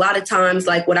so a lot of times,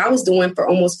 like what I was doing for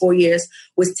almost 4 years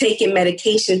was taking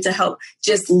medication to help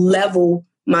just level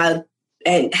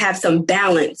and have some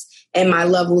balance in my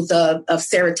levels of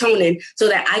serotonin so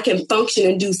that I can function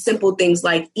and do simple things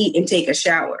like eat and take a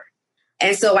shower.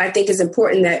 And so I think it's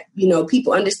important that,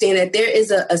 people understand that there is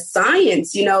a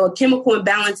science, a chemical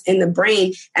imbalance in the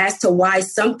brain as to why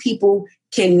some people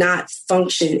cannot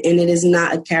function, and it is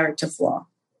not a character flaw.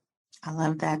 I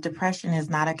love that. Depression is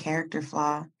not a character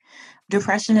flaw.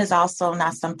 Depression is also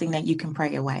not something that you can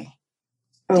pray away.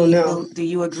 Oh, no. Do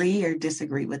you agree or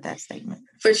disagree with that statement?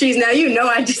 Patrice, now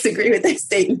I disagree with that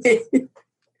statement.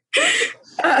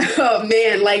 Oh,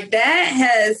 man, like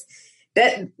that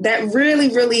really,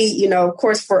 really, of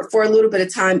course, for a little bit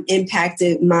of time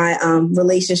impacted my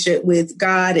relationship with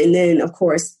God. And then, of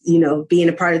course, being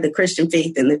a part of the Christian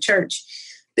faith in the church.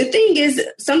 The thing is,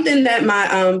 something that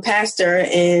my pastor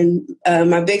and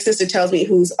my big sister tells me,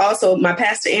 who's also my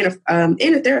pastor and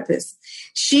a therapist,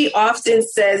 she often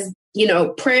says,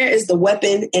 prayer is the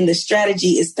weapon and the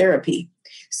strategy is therapy.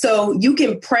 So you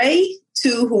can pray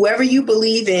to whoever you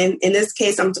believe in. In this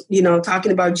case, I'm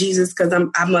talking about Jesus because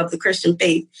I'm of the Christian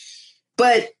faith.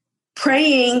 But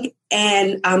praying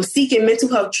and seeking mental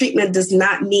health treatment does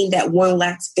not mean that one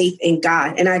lacks faith in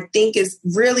God. And I think it's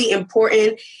really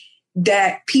important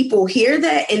that people hear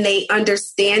that and they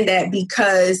understand that,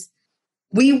 because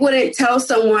we wouldn't tell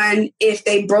someone if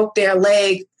they broke their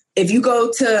leg, if you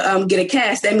go to get a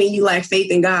cast, that means you lack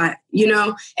faith in God,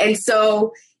 And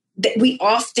so we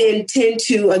often tend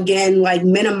to, again, like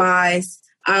minimize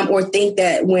or think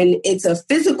that when it's a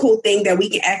physical thing that we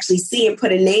can actually see and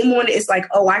put a name on it, it's like,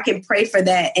 oh, I can pray for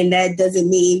that. And that doesn't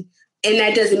mean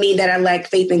that I lack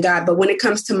faith in God. But when it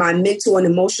comes to my mental and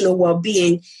emotional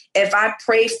well-being, if I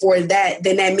pray for that,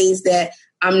 then that means that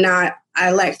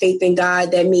I lack faith in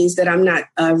God. That means that I'm not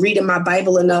reading my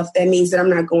Bible enough. That means that I'm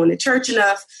not going to church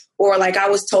enough. Or like I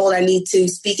was told I need to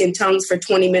speak in tongues for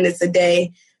 20 minutes a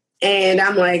day. And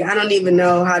I'm like, I don't even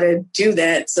know how to do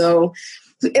that. So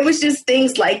it was just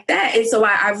things like that. And so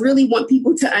I really want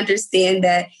people to understand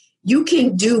that you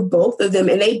can do both of them,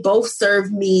 and they both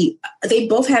serve me. They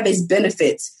both have its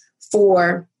benefits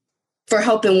for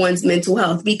helping one's mental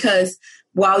health. Because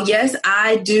while yes,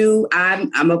 I've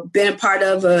been a part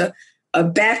of a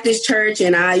Baptist church,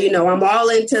 and I'm all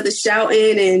into the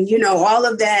shouting and all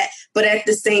of that. But at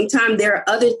the same time, there are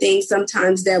other things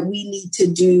sometimes that we need to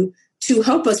do to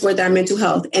help us with our mental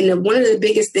health. And one of the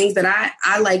biggest things that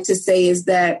I like to say is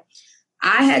that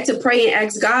I had to pray and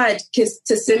ask God to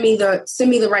send me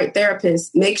the right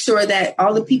therapist. Make sure that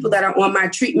all the people that are on my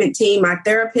treatment team, my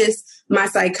therapist, my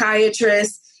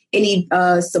psychiatrist, any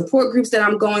support groups that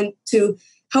I'm going to,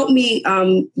 help me,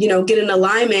 get in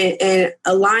alignment and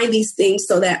align these things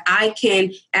so that I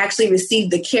can actually receive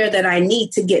the care that I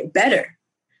need to get better.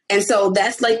 And so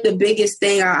that's like the biggest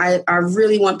thing I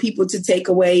really want people to take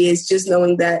away is just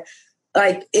knowing that,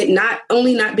 like, it not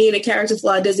only not being a character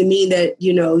flaw doesn't mean that,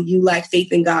 you lack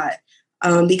faith in God.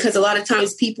 Because a lot of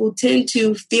times people tend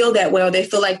to feel that way, or they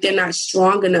feel like they're not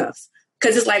strong enough.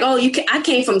 Because it's like, oh, your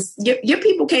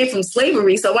people came from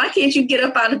slavery, so why can't you get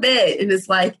up out of bed? And it's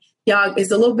like, y'all,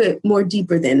 it's a little bit more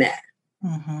deeper than that.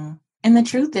 Mm-hmm. And the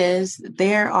truth is,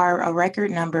 there are a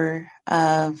record number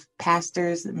of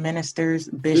pastors, ministers,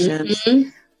 bishops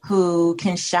who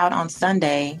can shout on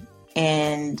Sunday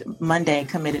and Monday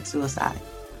committed suicide.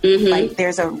 Like,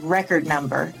 there's a record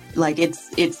number. Like,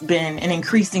 it's been an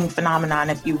increasing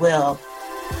phenomenon, if you will.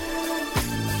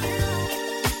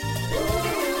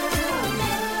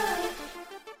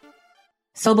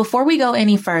 So before we go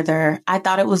any further, I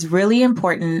thought it was really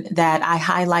important that I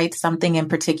highlight something in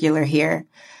particular here.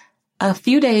 A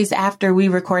few days after we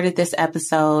recorded this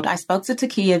episode, I spoke to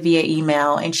T-Kea via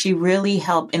email, and she really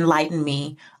helped enlighten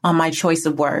me on my choice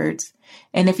of words.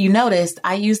 And if you noticed,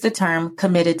 I used the term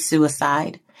committed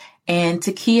suicide. And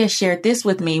T-Kea shared this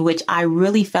with me, which I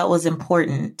really felt was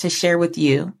important to share with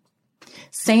you.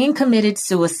 Saying committed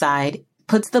suicide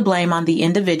puts the blame on the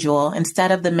individual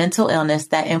instead of the mental illness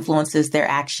that influences their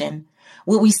action.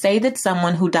 Would we say that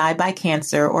someone who died by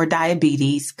cancer or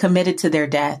diabetes committed to their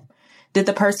death? Did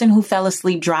the person who fell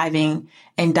asleep driving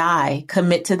and die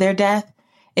commit to their death?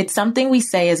 It's something we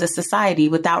say as a society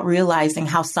without realizing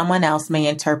how someone else may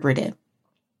interpret it.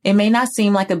 It may not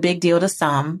seem like a big deal to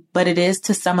some, but it is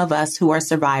to some of us who are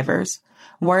survivors.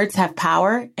 Words have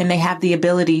power, and they have the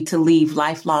ability to leave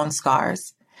lifelong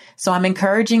scars. So I'm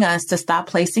encouraging us to stop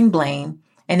placing blame,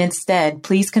 and instead,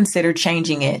 please consider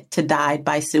changing it to died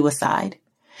by suicide.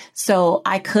 So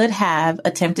I could have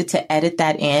attempted to edit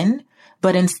that in,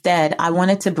 but instead I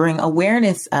wanted to bring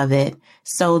awareness of it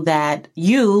so that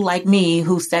you, like me,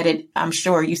 who said it, I'm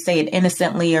sure you say it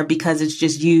innocently or because it's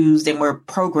just used and we're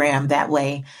programmed that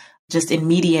way, just in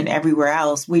media and everywhere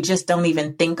else, we just don't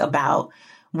even think about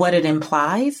what it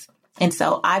implies. And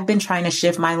so I've been trying to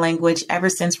shift my language ever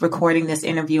since recording this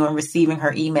interview and receiving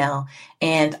her email.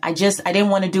 And I didn't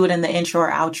want to do it in the intro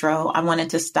or outro. I wanted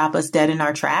to stop us dead in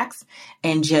our tracks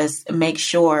and just make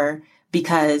sure,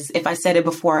 because if I said it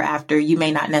before or after, you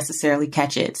may not necessarily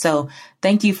catch it. So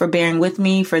thank you for bearing with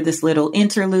me for this little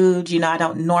interlude. I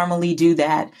don't normally do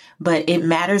that, but it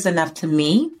matters enough to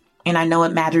me. And I know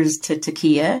it matters to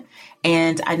T-Kea.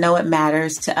 And I know it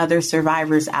matters to other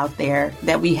survivors out there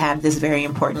that we have this very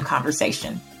important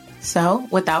conversation. So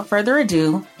without further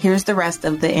ado, here's the rest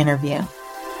of the interview.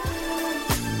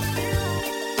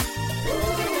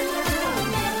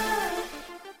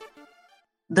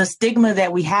 The stigma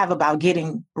that we have about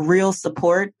getting real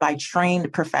support by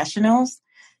trained professionals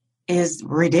is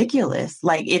ridiculous.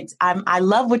 Like, I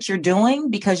love what you're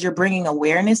doing because you're bringing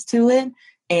awareness to it.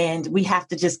 And we have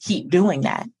to just keep doing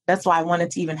that. That's why I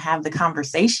wanted to even have the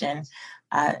conversation,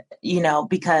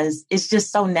 because it's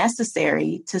just so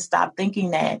necessary to stop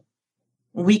thinking that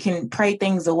we can pray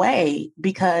things away.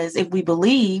 Because if we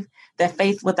believe that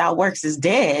faith without works is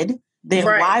dead, then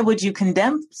why would you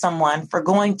condemn someone for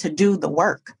going to do the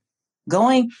work?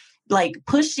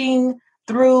 Pushing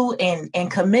through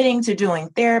and committing to doing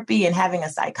therapy and having a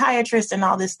psychiatrist and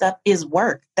all this stuff is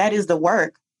work. That is the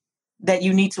work that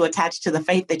you need to attach to the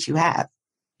faith that you have,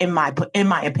 in my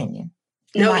opinion.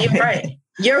 You're right.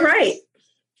 You're right.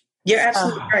 You're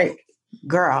absolutely right.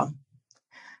 Girl,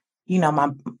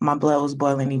 my blood was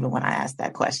boiling even when I asked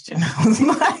that question. I was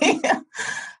like,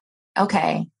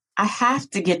 okay, I have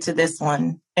to get to this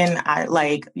one. And I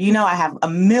have a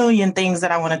million things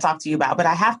that I want to talk to you about, but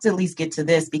I have to at least get to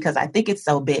this because I think it's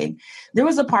so big. There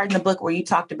was a part in the book where you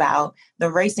talked about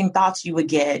the racing thoughts you would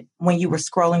get when you were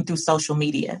scrolling through social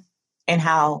media. And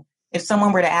how if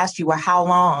someone were to ask you, well, how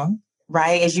long,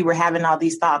 right, as you were having all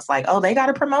these thoughts like, oh, they got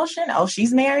a promotion. Oh,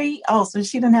 she's married. Oh, so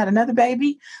she done had another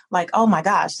baby. Like, oh, my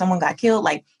gosh, someone got killed.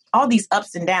 Like all these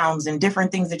ups and downs and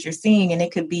different things that you're seeing. And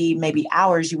it could be maybe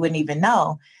hours you wouldn't even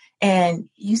know. And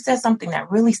you said something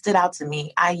that really stood out to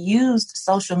me. I used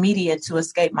social media to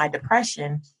escape my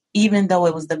depression, even though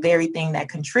it was the very thing that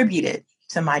contributed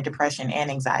to my depression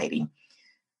and anxiety.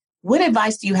 What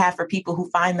advice do you have for people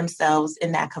who find themselves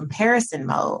in that comparison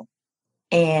mode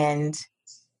and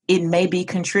it may be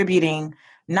contributing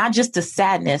not just to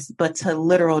sadness, but to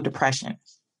literal depression?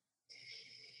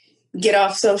 Get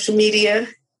off social media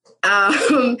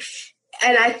Um,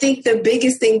 and I think the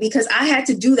biggest thing, because I had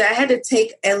to do that, I had to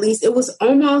take at least, it was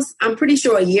almost, I'm pretty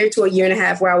sure a year to a year and a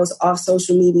half where I was off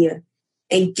social media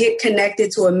and get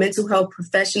connected to a mental health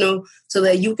professional so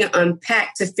that you can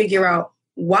unpack to figure out,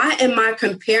 why am I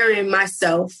comparing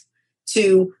myself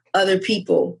to other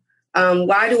people?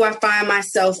 Why do I find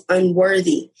myself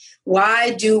unworthy?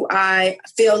 Why do I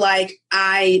feel like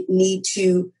I need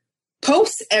to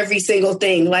post every single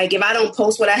thing? Like, if I don't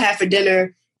post what I had for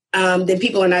dinner, then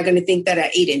people are not going to think that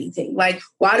I ate anything. Like,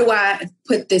 why do I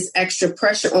put this extra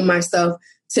pressure on myself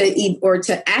to eat or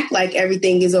to act like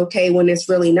everything is okay when it's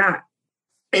really not?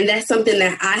 And that's something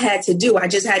that I had to do. I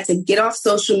just had to get off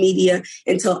social media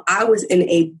until I was in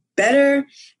a better,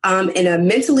 in a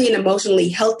mentally and emotionally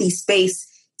healthy space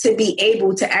to be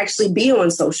able to actually be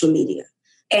on social media.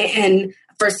 And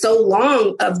for so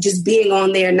long of just being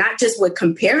on there, not just with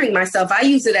comparing myself, I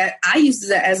used it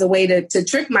as a way to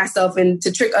trick myself and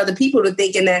to trick other people to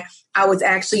thinking that I was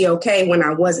actually okay when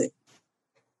I wasn't.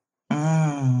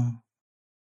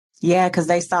 Yeah, because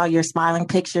they saw your smiling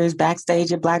pictures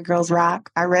backstage at Black Girls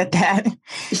Rock. I read that.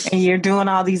 And you're doing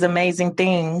all these amazing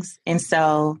things. And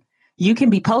so you can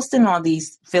be posting all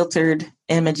these filtered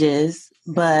images,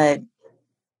 but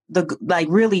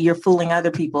really you're fooling other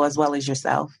people as well as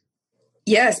yourself.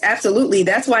 Yes, absolutely.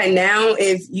 That's why now,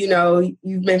 if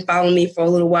you've been following me for a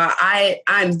little while,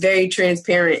 I'm very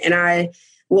transparent, and I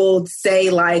will say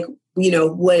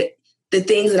what the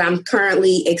things that I'm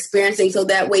currently experiencing, so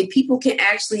that way people can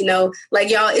actually know, like,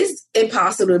 y'all, it's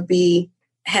impossible to be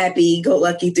happy, go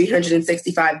lucky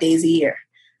 365 days a year.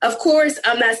 Of course,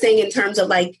 I'm not saying in terms of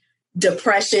like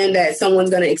depression that someone's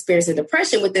going to experience a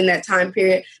depression within that time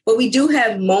period, but we do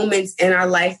have moments in our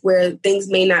life where things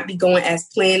may not be going as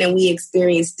planned and we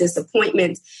experience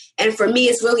disappointment. And for me,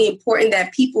 it's really important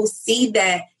that people see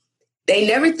that they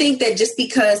never think that just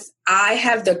because I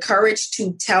have the courage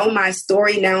to tell my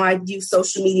story. Now I use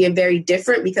social media very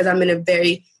different because I'm in a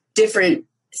very different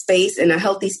space, in a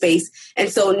healthy space. And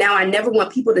so now I never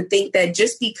want people to think that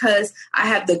just because I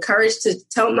have the courage to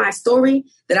tell my story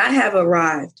that I have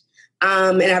arrived.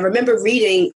 And I remember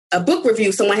reading a book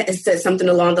review. Someone had said something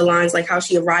along the lines like how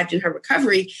she arrived in her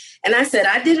recovery. And I said,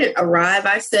 I didn't arrive.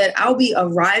 I said, I'll be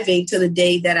arriving to the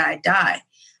day that I die.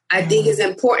 I think it's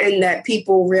important that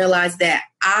people realize that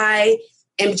I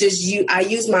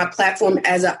use my platform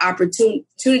as an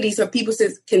opportunity so people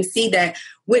can see that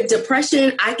with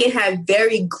depression, I can have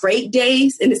very great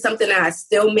days. And it's something that I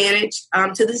still manage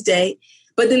to this day.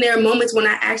 But then there are moments when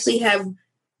I actually have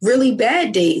really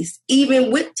bad days, even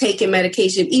with taking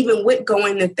medication, even with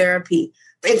going to therapy.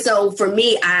 And so for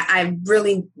me, I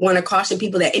really want to caution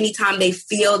people that anytime they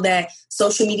feel that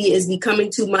social media is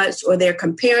becoming too much or they're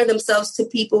comparing themselves to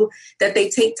people, that they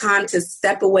take time to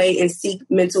step away and seek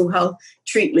mental health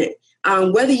treatment.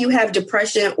 Whether you have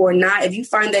depression or not, if you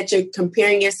find that you're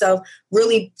comparing yourself,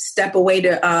 really step away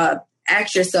to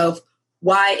ask yourself,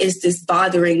 why is this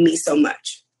bothering me so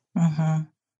much? Mm-hmm.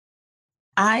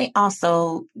 I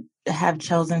also have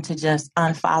chosen to just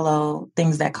unfollow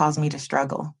things that cause me to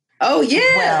struggle. Oh,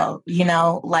 yeah.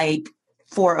 Well, like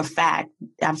for a fact,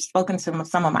 I've spoken to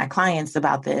some of my clients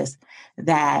about this,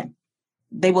 that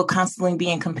they will constantly be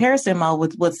in comparison mode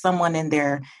with what someone in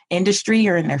their industry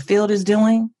or in their field is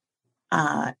doing.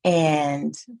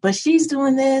 But she's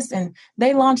doing this and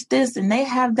they launched this and they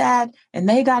have that and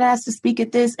they got asked to speak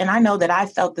at this. And I know that I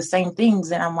felt the same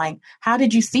things. And I'm like, how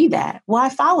did you see that? Well, I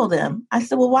follow them. I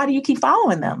said, well, why do you keep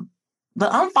following them? The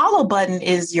unfollow button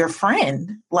is your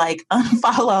friend. Like,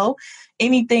 unfollow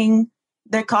anything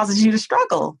that causes you to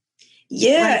struggle.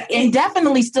 Yeah. And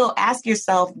definitely still ask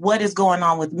yourself, what is going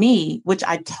on with me, which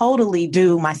I totally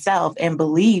do myself and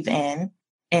believe in,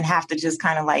 and have to just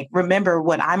kind of like remember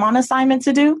what I'm on assignment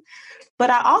to do. But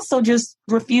I also just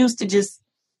refuse to just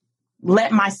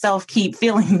let myself keep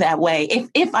feeling that way.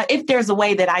 If there's a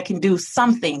way that I can do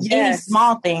something, any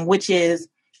small thing, which is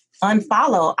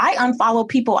unfollow. I unfollow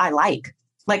people I like.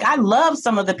 Like, I love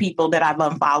some of the people that I've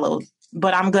unfollowed,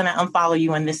 but I'm going to unfollow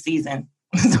you in this season.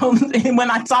 So when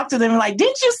I talk to them, like,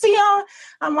 did you see her?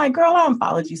 I'm like, girl, I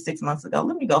unfollowed you 6 months ago.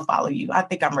 Let me go follow you. I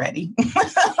think I'm ready.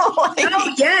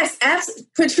 Oh, yes.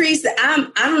 Patrice, I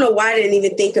don't know why I didn't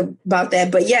even think about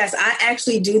that. But yes, I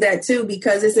actually do that too,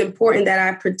 because it's important that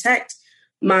I protect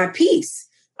my peace.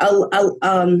 I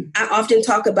often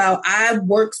talk about I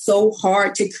work so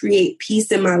hard to create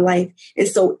peace in my life. And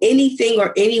so anything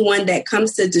or anyone that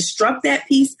comes to disrupt that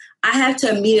peace, I have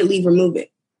to immediately remove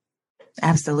it.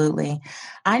 Absolutely.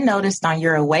 I noticed on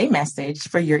your away message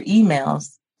for your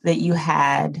emails that you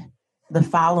had the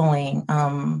following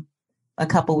a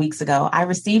couple weeks ago. I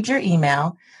received your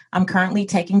email. I'm currently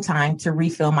taking time to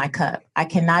refill my cup. I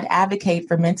cannot advocate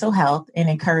for mental health and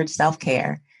encourage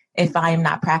self-care if I am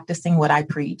not practicing what I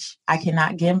preach. I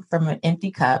cannot give from an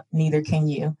empty cup, neither can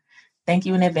you. Thank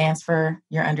you in advance for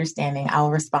your understanding. I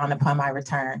will respond upon my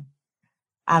return.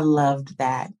 I loved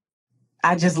that.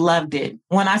 I just loved it.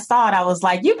 When I saw it, I was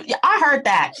like, I heard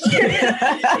that.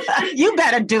 You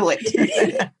better do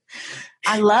it.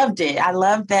 I loved it. I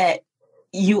love that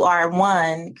you are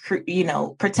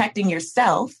protecting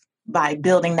yourself by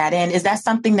building that in. Is that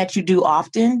something that you do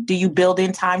often? Do you build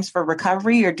in times for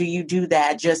recovery, or do you do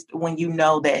that just when you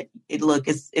know that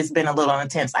it's been a little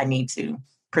intense? I need to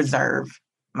preserve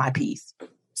my peace.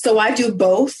 So I do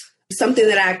both. Something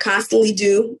that I constantly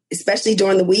do, especially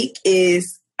during the week,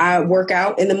 is I work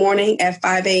out in the morning at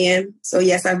 5 a.m. So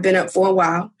yes, I've been up for a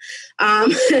while.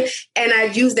 And I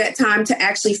use that time to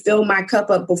actually fill my cup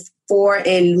up before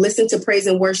and listen to praise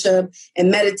and worship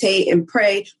and meditate and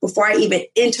pray before I even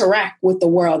interact with the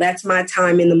world. That's my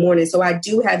time in the morning. So I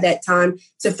do have that time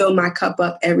to fill my cup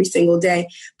up every single day.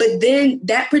 But then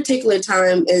that particular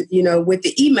time, with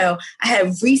the email, I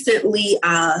have recently,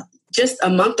 just a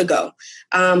month ago,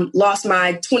 lost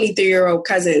my 23-year-old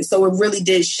cousin. So it really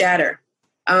did shatter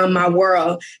my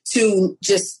world to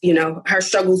just, her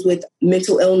struggles with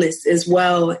mental illness as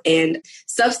well and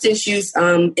substance use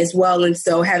as well. And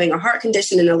so having a heart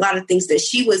condition and a lot of things that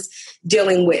she was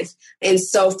dealing with. And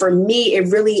so for me,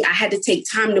 I had to take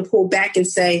time to pull back and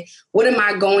say, what am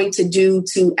I going to do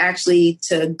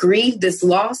to grieve this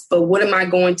loss? But what am I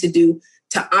going to do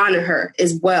to honor her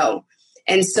as well?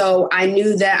 And so I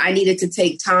knew that I needed to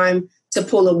take time to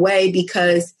pull away,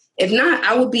 because if not,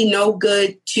 I would be no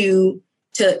good to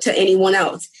anyone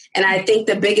else. And I think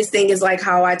the biggest thing is like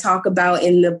how I talk about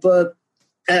in the book,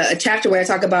 a chapter where I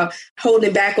talk about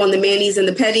holding back on the manis and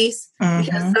the petties. Mm-hmm.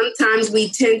 Because sometimes we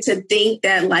tend to think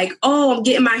that like, oh, I'm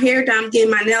getting my hair done, I'm getting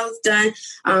my nails done,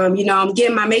 I'm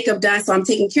getting my makeup done, so I'm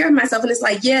taking care of myself. And it's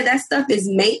like, yeah, that stuff is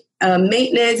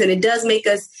maintenance, and it does make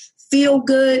us feel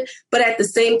good. But at the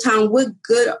same time, what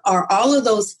good are all of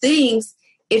those things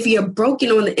if you're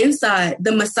broken on the inside?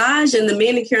 The massage and the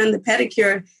manicure and the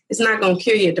pedicure is not going to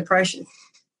cure your depression.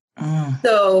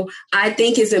 So I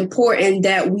think it's important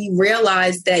that we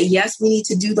realize that, yes, we need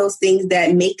to do those things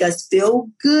that make us feel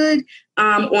good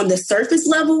on the surface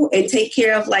level and take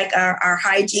care of like our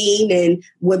hygiene and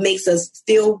what makes us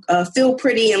feel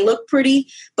pretty and look pretty.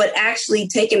 But actually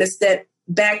taking a step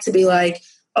back to be like,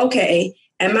 okay,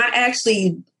 am I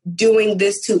actually doing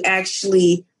this to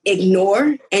actually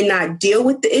ignore and not deal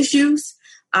with the issues?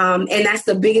 And that's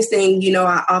the biggest thing.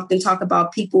 I often talk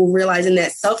about people realizing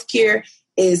that self-care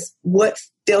is what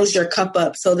fills your cup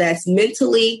up. So that's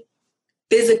mentally,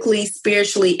 physically,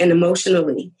 spiritually, and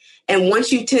emotionally. And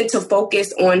once you tend to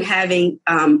focus on having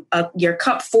your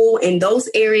cup full in those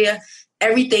areas,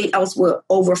 everything else will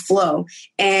overflow.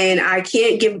 And I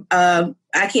can't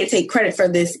take credit for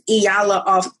this.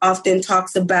 Iyala often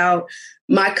talks about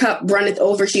my cup runneth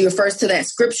over. She refers to that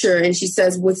scripture and she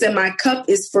says, what's in my cup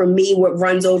is for me. What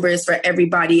runs over is for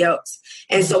everybody else.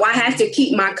 And so I have to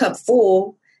keep my cup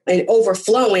full and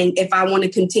overflowing if I want to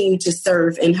continue to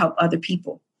serve and help other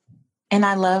people. And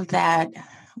I love that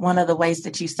one of the ways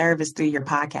that you serve is through your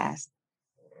podcast.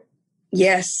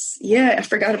 Yes. Yeah, I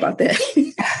forgot about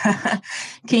that.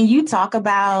 Can you talk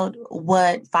about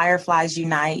what Fireflies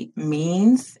Unite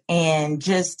means? And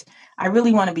I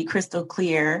really want to be crystal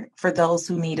clear for those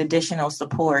who need additional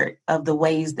support of the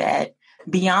ways that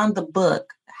beyond the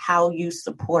book, how you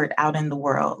support out in the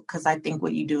world. Because I think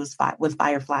what you do with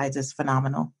Fireflies is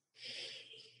phenomenal.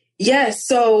 Yes.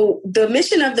 So the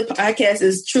mission of the podcast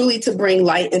is truly to bring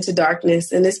light into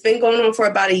darkness. And it's been going on for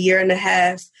about a year and a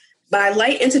half. By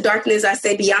light into darkness, I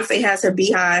say Beyonce has her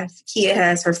beehive, T-Kea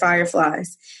has her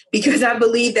fireflies, because I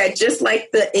believe that just like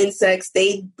the insects,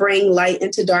 they bring light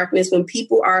into darkness. When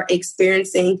people are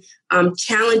experiencing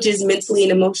challenges mentally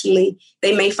and emotionally,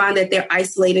 they may find that they're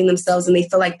isolating themselves and they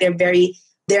feel like they're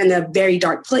in a very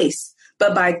dark place.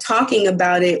 But by talking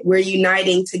about it, we're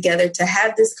uniting together to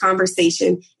have this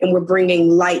conversation, and we're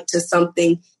bringing light to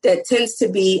something that tends to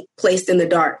be placed in the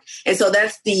dark. And so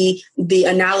that's the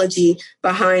analogy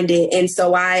behind it. And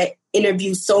so I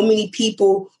interview so many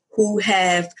people who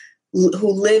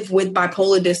live with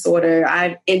bipolar disorder.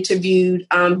 I've interviewed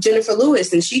Jennifer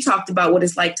Lewis, and she talked about what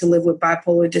it's like to live with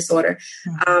bipolar disorder.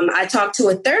 I talked to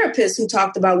a therapist who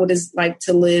talked about what it's like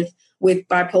to live with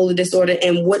bipolar disorder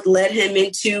and what led him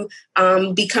into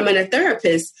becoming a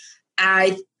therapist.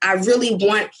 I really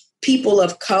want people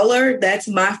of color. That's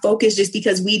my focus, just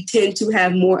because we tend to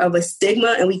have more of a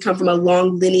stigma and we come from a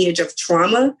long lineage of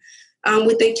trauma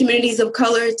within communities of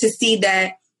color, to see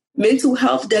that mental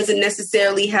health doesn't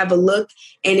necessarily have a look,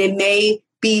 and it may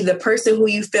be the person who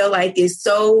you feel like is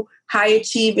so high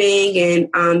achieving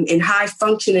and high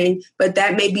functioning, but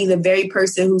that may be the very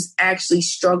person who's actually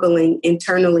struggling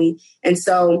internally. And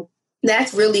so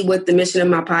that's really what the mission of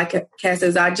my podcast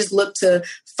is. I just look to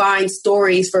find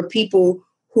stories for people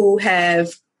who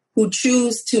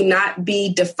choose to not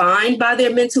be defined by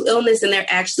their mental illness, and they're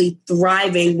actually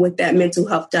thriving with that mental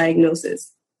health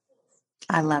diagnosis.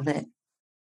 I love it.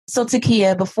 So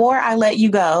T-Kea, before I let you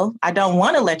go, I don't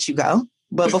want to let you go,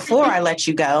 but before I let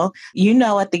you go,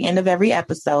 at the end of every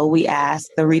episode, we ask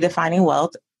the Redefining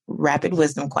Wealth Rapid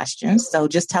Wisdom questions. So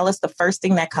just tell us the first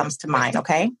thing that comes to mind,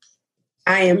 okay?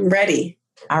 I am ready.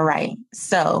 All right.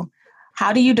 So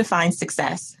how do you define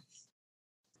success?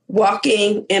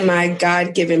 Walking in my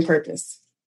God-given purpose.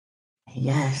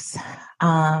 Yes.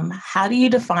 How do you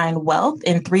define wealth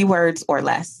in 3 words or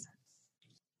less?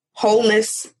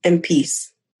 Wholeness and peace.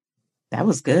 That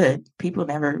was good. People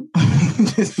never,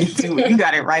 you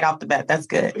got it right off the bat. That's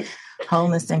good.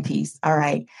 Wholeness and peace. All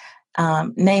right.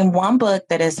 Name one book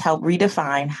that has helped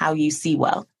redefine how you see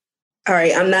wealth. All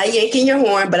right. I'm not yanking your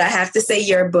horn, but I have to say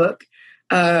your book.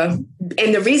 And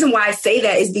the reason why I say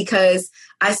that is because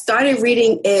I started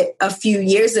reading it a few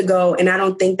years ago, and I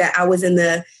don't think that I was in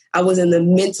the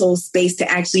mental space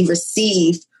to actually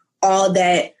receive all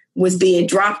that was being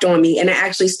dropped on me. And I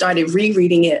actually started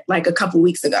rereading it like a couple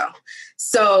weeks ago.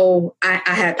 So I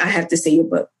have to say your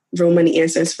book, Real Money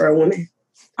Answers for a Woman.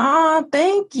 Oh,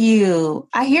 thank you.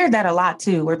 I hear that a lot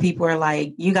too, where people are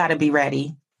like, you got to be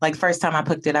ready. Like first time I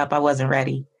picked it up, I wasn't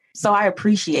ready. So I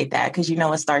appreciate that because,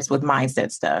 it starts with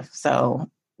mindset stuff.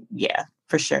 So yeah,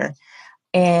 for sure.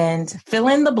 And fill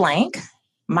in the blank.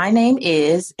 My name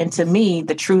is, and to me,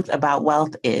 the truth about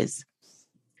wealth is.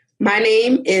 My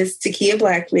name is T-Kea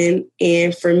Blackman.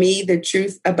 And for me, the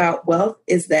truth about wealth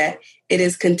is that it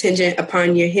is contingent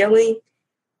upon your healing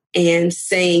and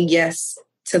saying yes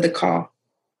to the call.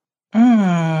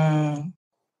 I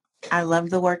love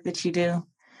the work that you do.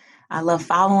 I love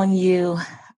following you.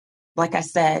 Like I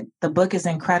said, the book is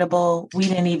incredible. We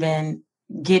didn't even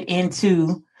get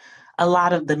into a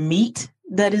lot of the meat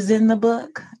that is in the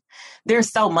book.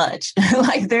 There's so much,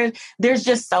 there's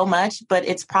just so much, but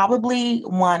it's probably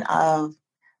one of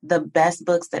the best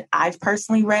books that I've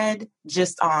personally read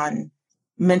just on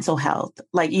mental health.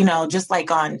 Just like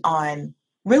on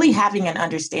really having an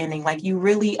understanding, like you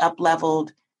really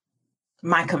up-leveled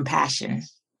my compassion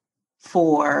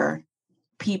for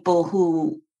people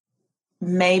who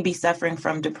may be suffering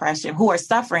from depression, who are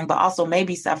suffering, but also may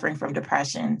be suffering from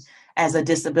depression as a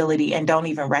disability and don't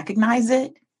even recognize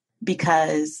it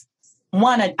because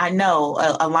one, I know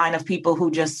a line of people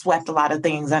who just swept a lot of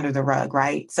things under the rug,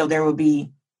 right? So there would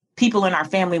be people in our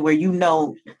family where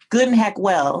good and heck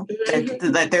well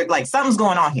that they're like, something's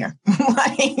going on here.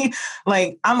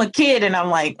 like I'm a kid and I'm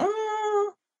like,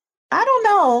 I don't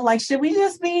know. Like, should we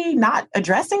just be not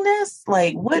addressing this?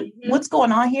 Like, what's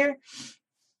going on here?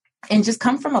 And just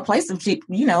come from a place of,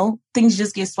 things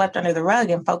just get swept under the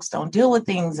rug and folks don't deal with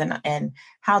things and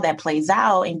how that plays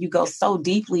out. And you go so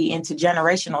deeply into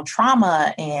generational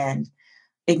trauma and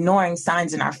ignoring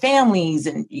signs in our families.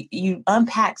 And you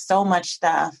unpack so much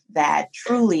stuff that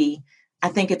truly, I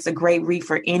think it's a great read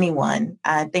for anyone.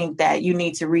 I think that you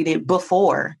need to read it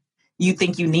before you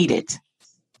think you need it.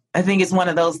 I think it's one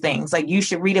of those things like you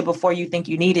should read it before you think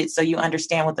you need it so you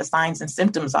understand what the signs and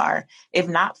symptoms are, if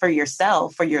not for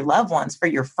yourself, for your loved ones, for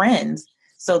your friends,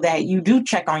 so that you do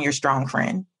check on your strong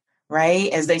friend,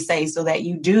 right? As they say, so that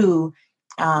you do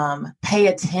pay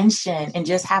attention and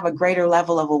just have a greater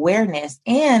level of awareness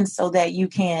and so that you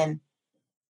can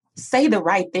say the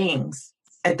right things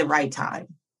at the right time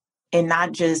and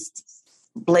not just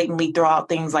blatantly throw out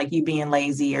things like you being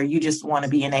lazy or you just want to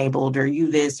be enabled or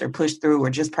you this or push through or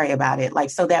just pray about it, like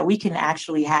so that we can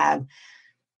actually have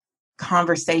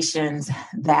conversations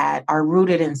that are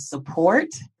rooted in support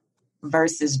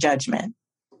versus judgment.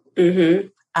 And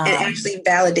actually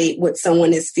validate what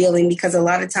someone is feeling, because a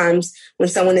lot of times when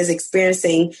someone is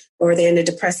experiencing or they're in a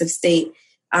depressive state,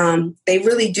 they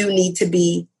really do need to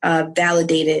be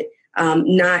validated,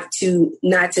 not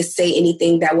to say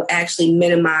anything that will actually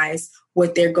minimize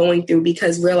what they're going through,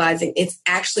 because realizing it's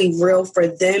actually real for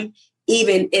them,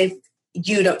 even if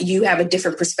you have a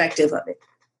different perspective of it.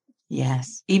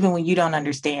 Yes. Even when you don't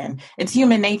understand, it's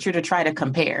human nature to try to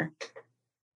compare.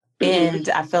 And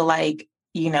I feel like,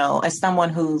 as someone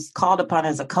who's called upon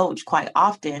as a coach quite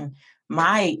often,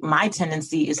 my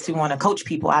tendency is to want to coach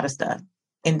people out of stuff.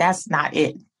 And that's not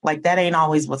it. Like that ain't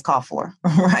always what's called for.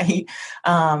 Right.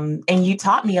 And you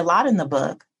taught me a lot in the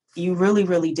book You really,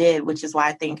 really did, which is why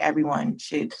I think everyone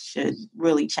should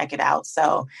really check it out.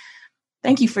 So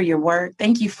thank you for your work.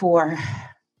 Thank you for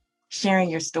sharing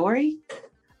your story.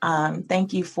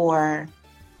 Thank you for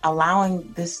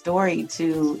allowing this story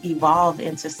to evolve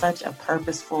into such a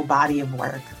purposeful body of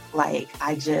work. Like,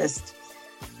 I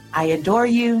adore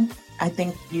you. I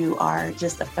think you are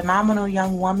just a phenomenal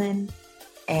young woman.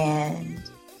 And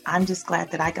I'm just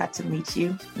glad that I got to meet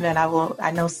you, that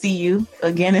I know see you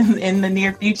again in the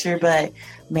near future. But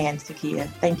man, T-Kea,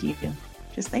 thank you.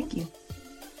 Just thank you.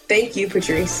 Thank you,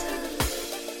 Patrice.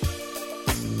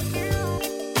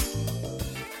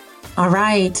 All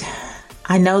right.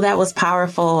 I know that was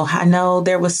powerful. I know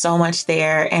there was so much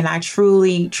there. And I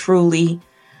truly, truly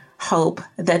hope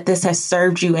that this has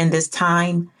served you in this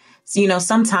time. So,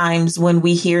 sometimes when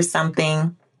we hear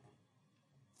something,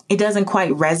 it doesn't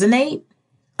quite resonate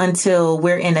until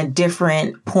we're in a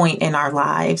different point in our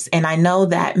lives. And I know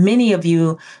that many of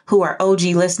you who are OG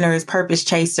listeners, purpose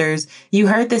chasers, you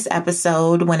heard this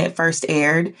episode when it first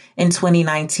aired in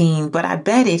 2019, but I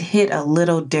bet it hit a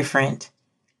little different.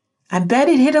 I bet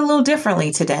it hit a little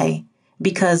differently today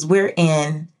because we're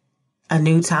in a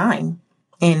new time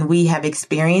and we have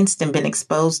experienced and been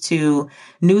exposed to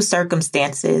new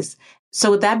circumstances.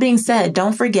 So with that being said,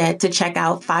 don't forget to check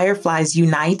out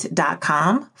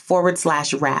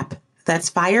firefliesunite.com/wrap. That's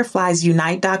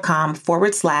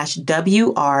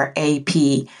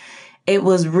firefliesunite.com/WRAP. It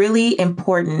was really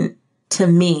important to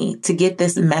me to get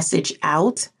this message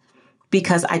out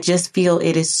because I just feel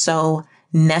it is so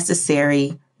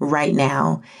necessary right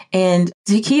now. And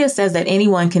T-Kea says that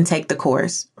anyone can take the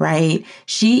course, right?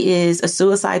 She is a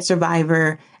suicide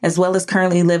survivor as well as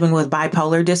currently living with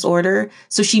bipolar disorder.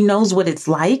 So she knows what it's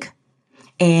like.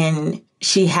 And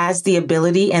she has the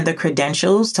ability and the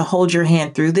credentials to hold your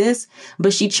hand through this.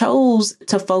 But she chose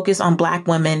to focus on Black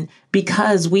women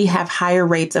because we have higher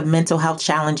rates of mental health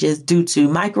challenges due to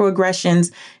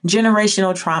microaggressions,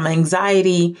 generational trauma,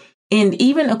 anxiety. And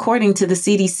even according to the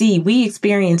CDC, we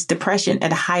experience depression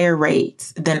at higher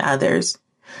rates than others.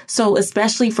 So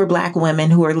especially for Black women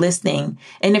who are listening,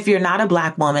 and if you're not a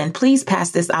Black woman, please pass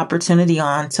this opportunity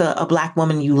on to a Black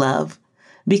woman you love,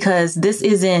 because this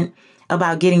isn't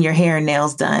about getting your hair and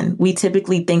nails done. We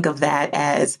typically think of that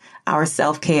as our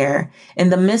self-care. In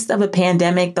the midst of a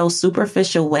pandemic, those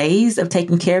superficial ways of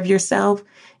taking care of yourself,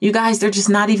 you guys, they're just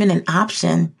not even an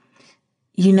option.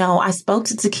 I spoke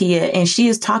to T-Kea and she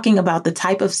is talking about the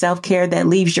type of self-care that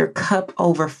leaves your cup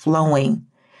overflowing,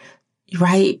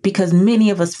 right? Because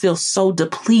many of us feel so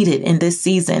depleted in this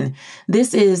season.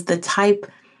 This is the type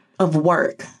of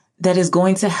work that is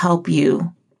going to help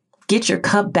you get your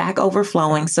cup back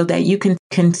overflowing so that you can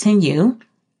continue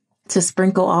to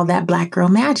sprinkle all that Black girl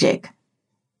magic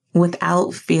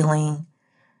without feeling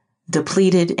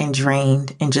depleted and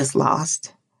drained and just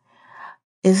lost.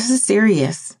 This is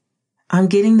serious. I'm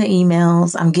getting the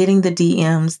emails. I'm getting the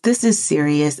DMs. This is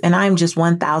serious. And I'm just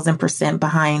 1000%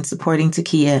 behind supporting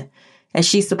T-Kea as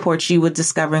she supports you with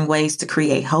discovering ways to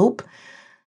create hope.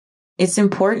 It's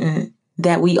important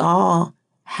that we all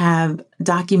have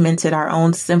documented our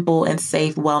own simple and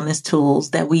safe wellness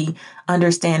tools, that we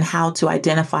understand how to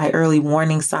identify early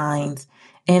warning signs,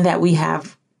 and that we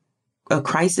have a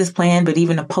crisis plan, but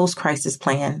even a post-crisis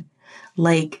plan.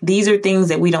 Like, these are things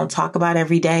that we don't talk about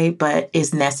every day, but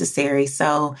is necessary.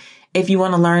 So if you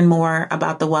want to learn more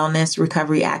about the Wellness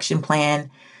Recovery Action Plan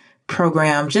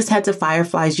program, just head to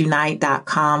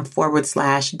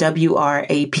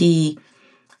firefliesunite.com/WRAP.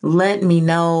 Let me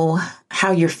know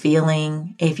how you're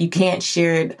feeling. If you can't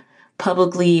share it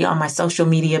publicly on my social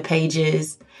media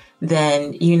pages,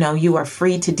 then, you are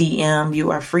free to DM, you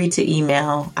are free to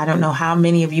email. I don't know how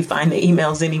many of you find the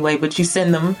emails anyway, but you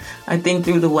send them, I think,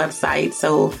 through the website.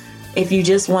 So if you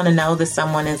just want to know that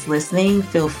someone is listening,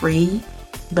 feel free.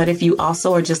 But if you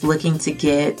also are just looking to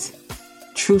get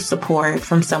true support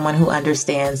from someone who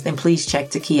understands, then please check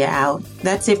T-Kea out.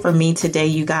 That's it for me today,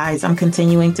 you guys. I'm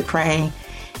continuing to pray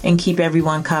and keep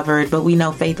everyone covered, but we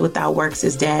know faith without works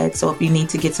is dead. So if you need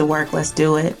to get to work, let's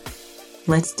do it.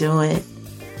 Let's do it.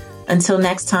 Until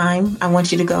next time, I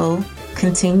want you to go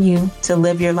continue to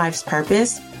live your life's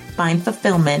purpose, find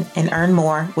fulfillment, and earn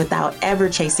more without ever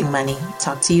chasing money.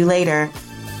 Talk to you later.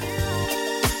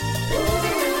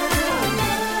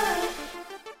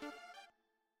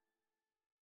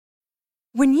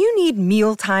 When you need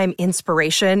mealtime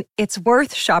inspiration, it's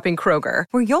worth shopping Kroger,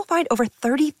 where you'll find over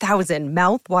 30,000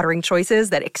 mouth-watering choices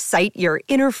that excite your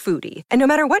inner foodie. And no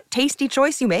matter what tasty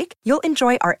choice you make, you'll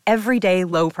enjoy our everyday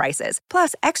low prices,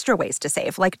 plus extra ways to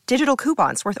save, like digital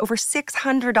coupons worth over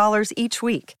 $600 each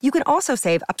week. You can also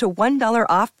save up to $1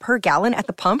 off per gallon at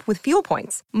the pump with fuel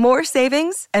points. More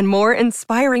savings and more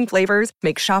inspiring flavors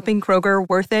make shopping Kroger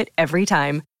worth it every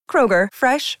time. Kroger,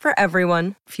 fresh for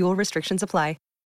everyone. Fuel restrictions apply.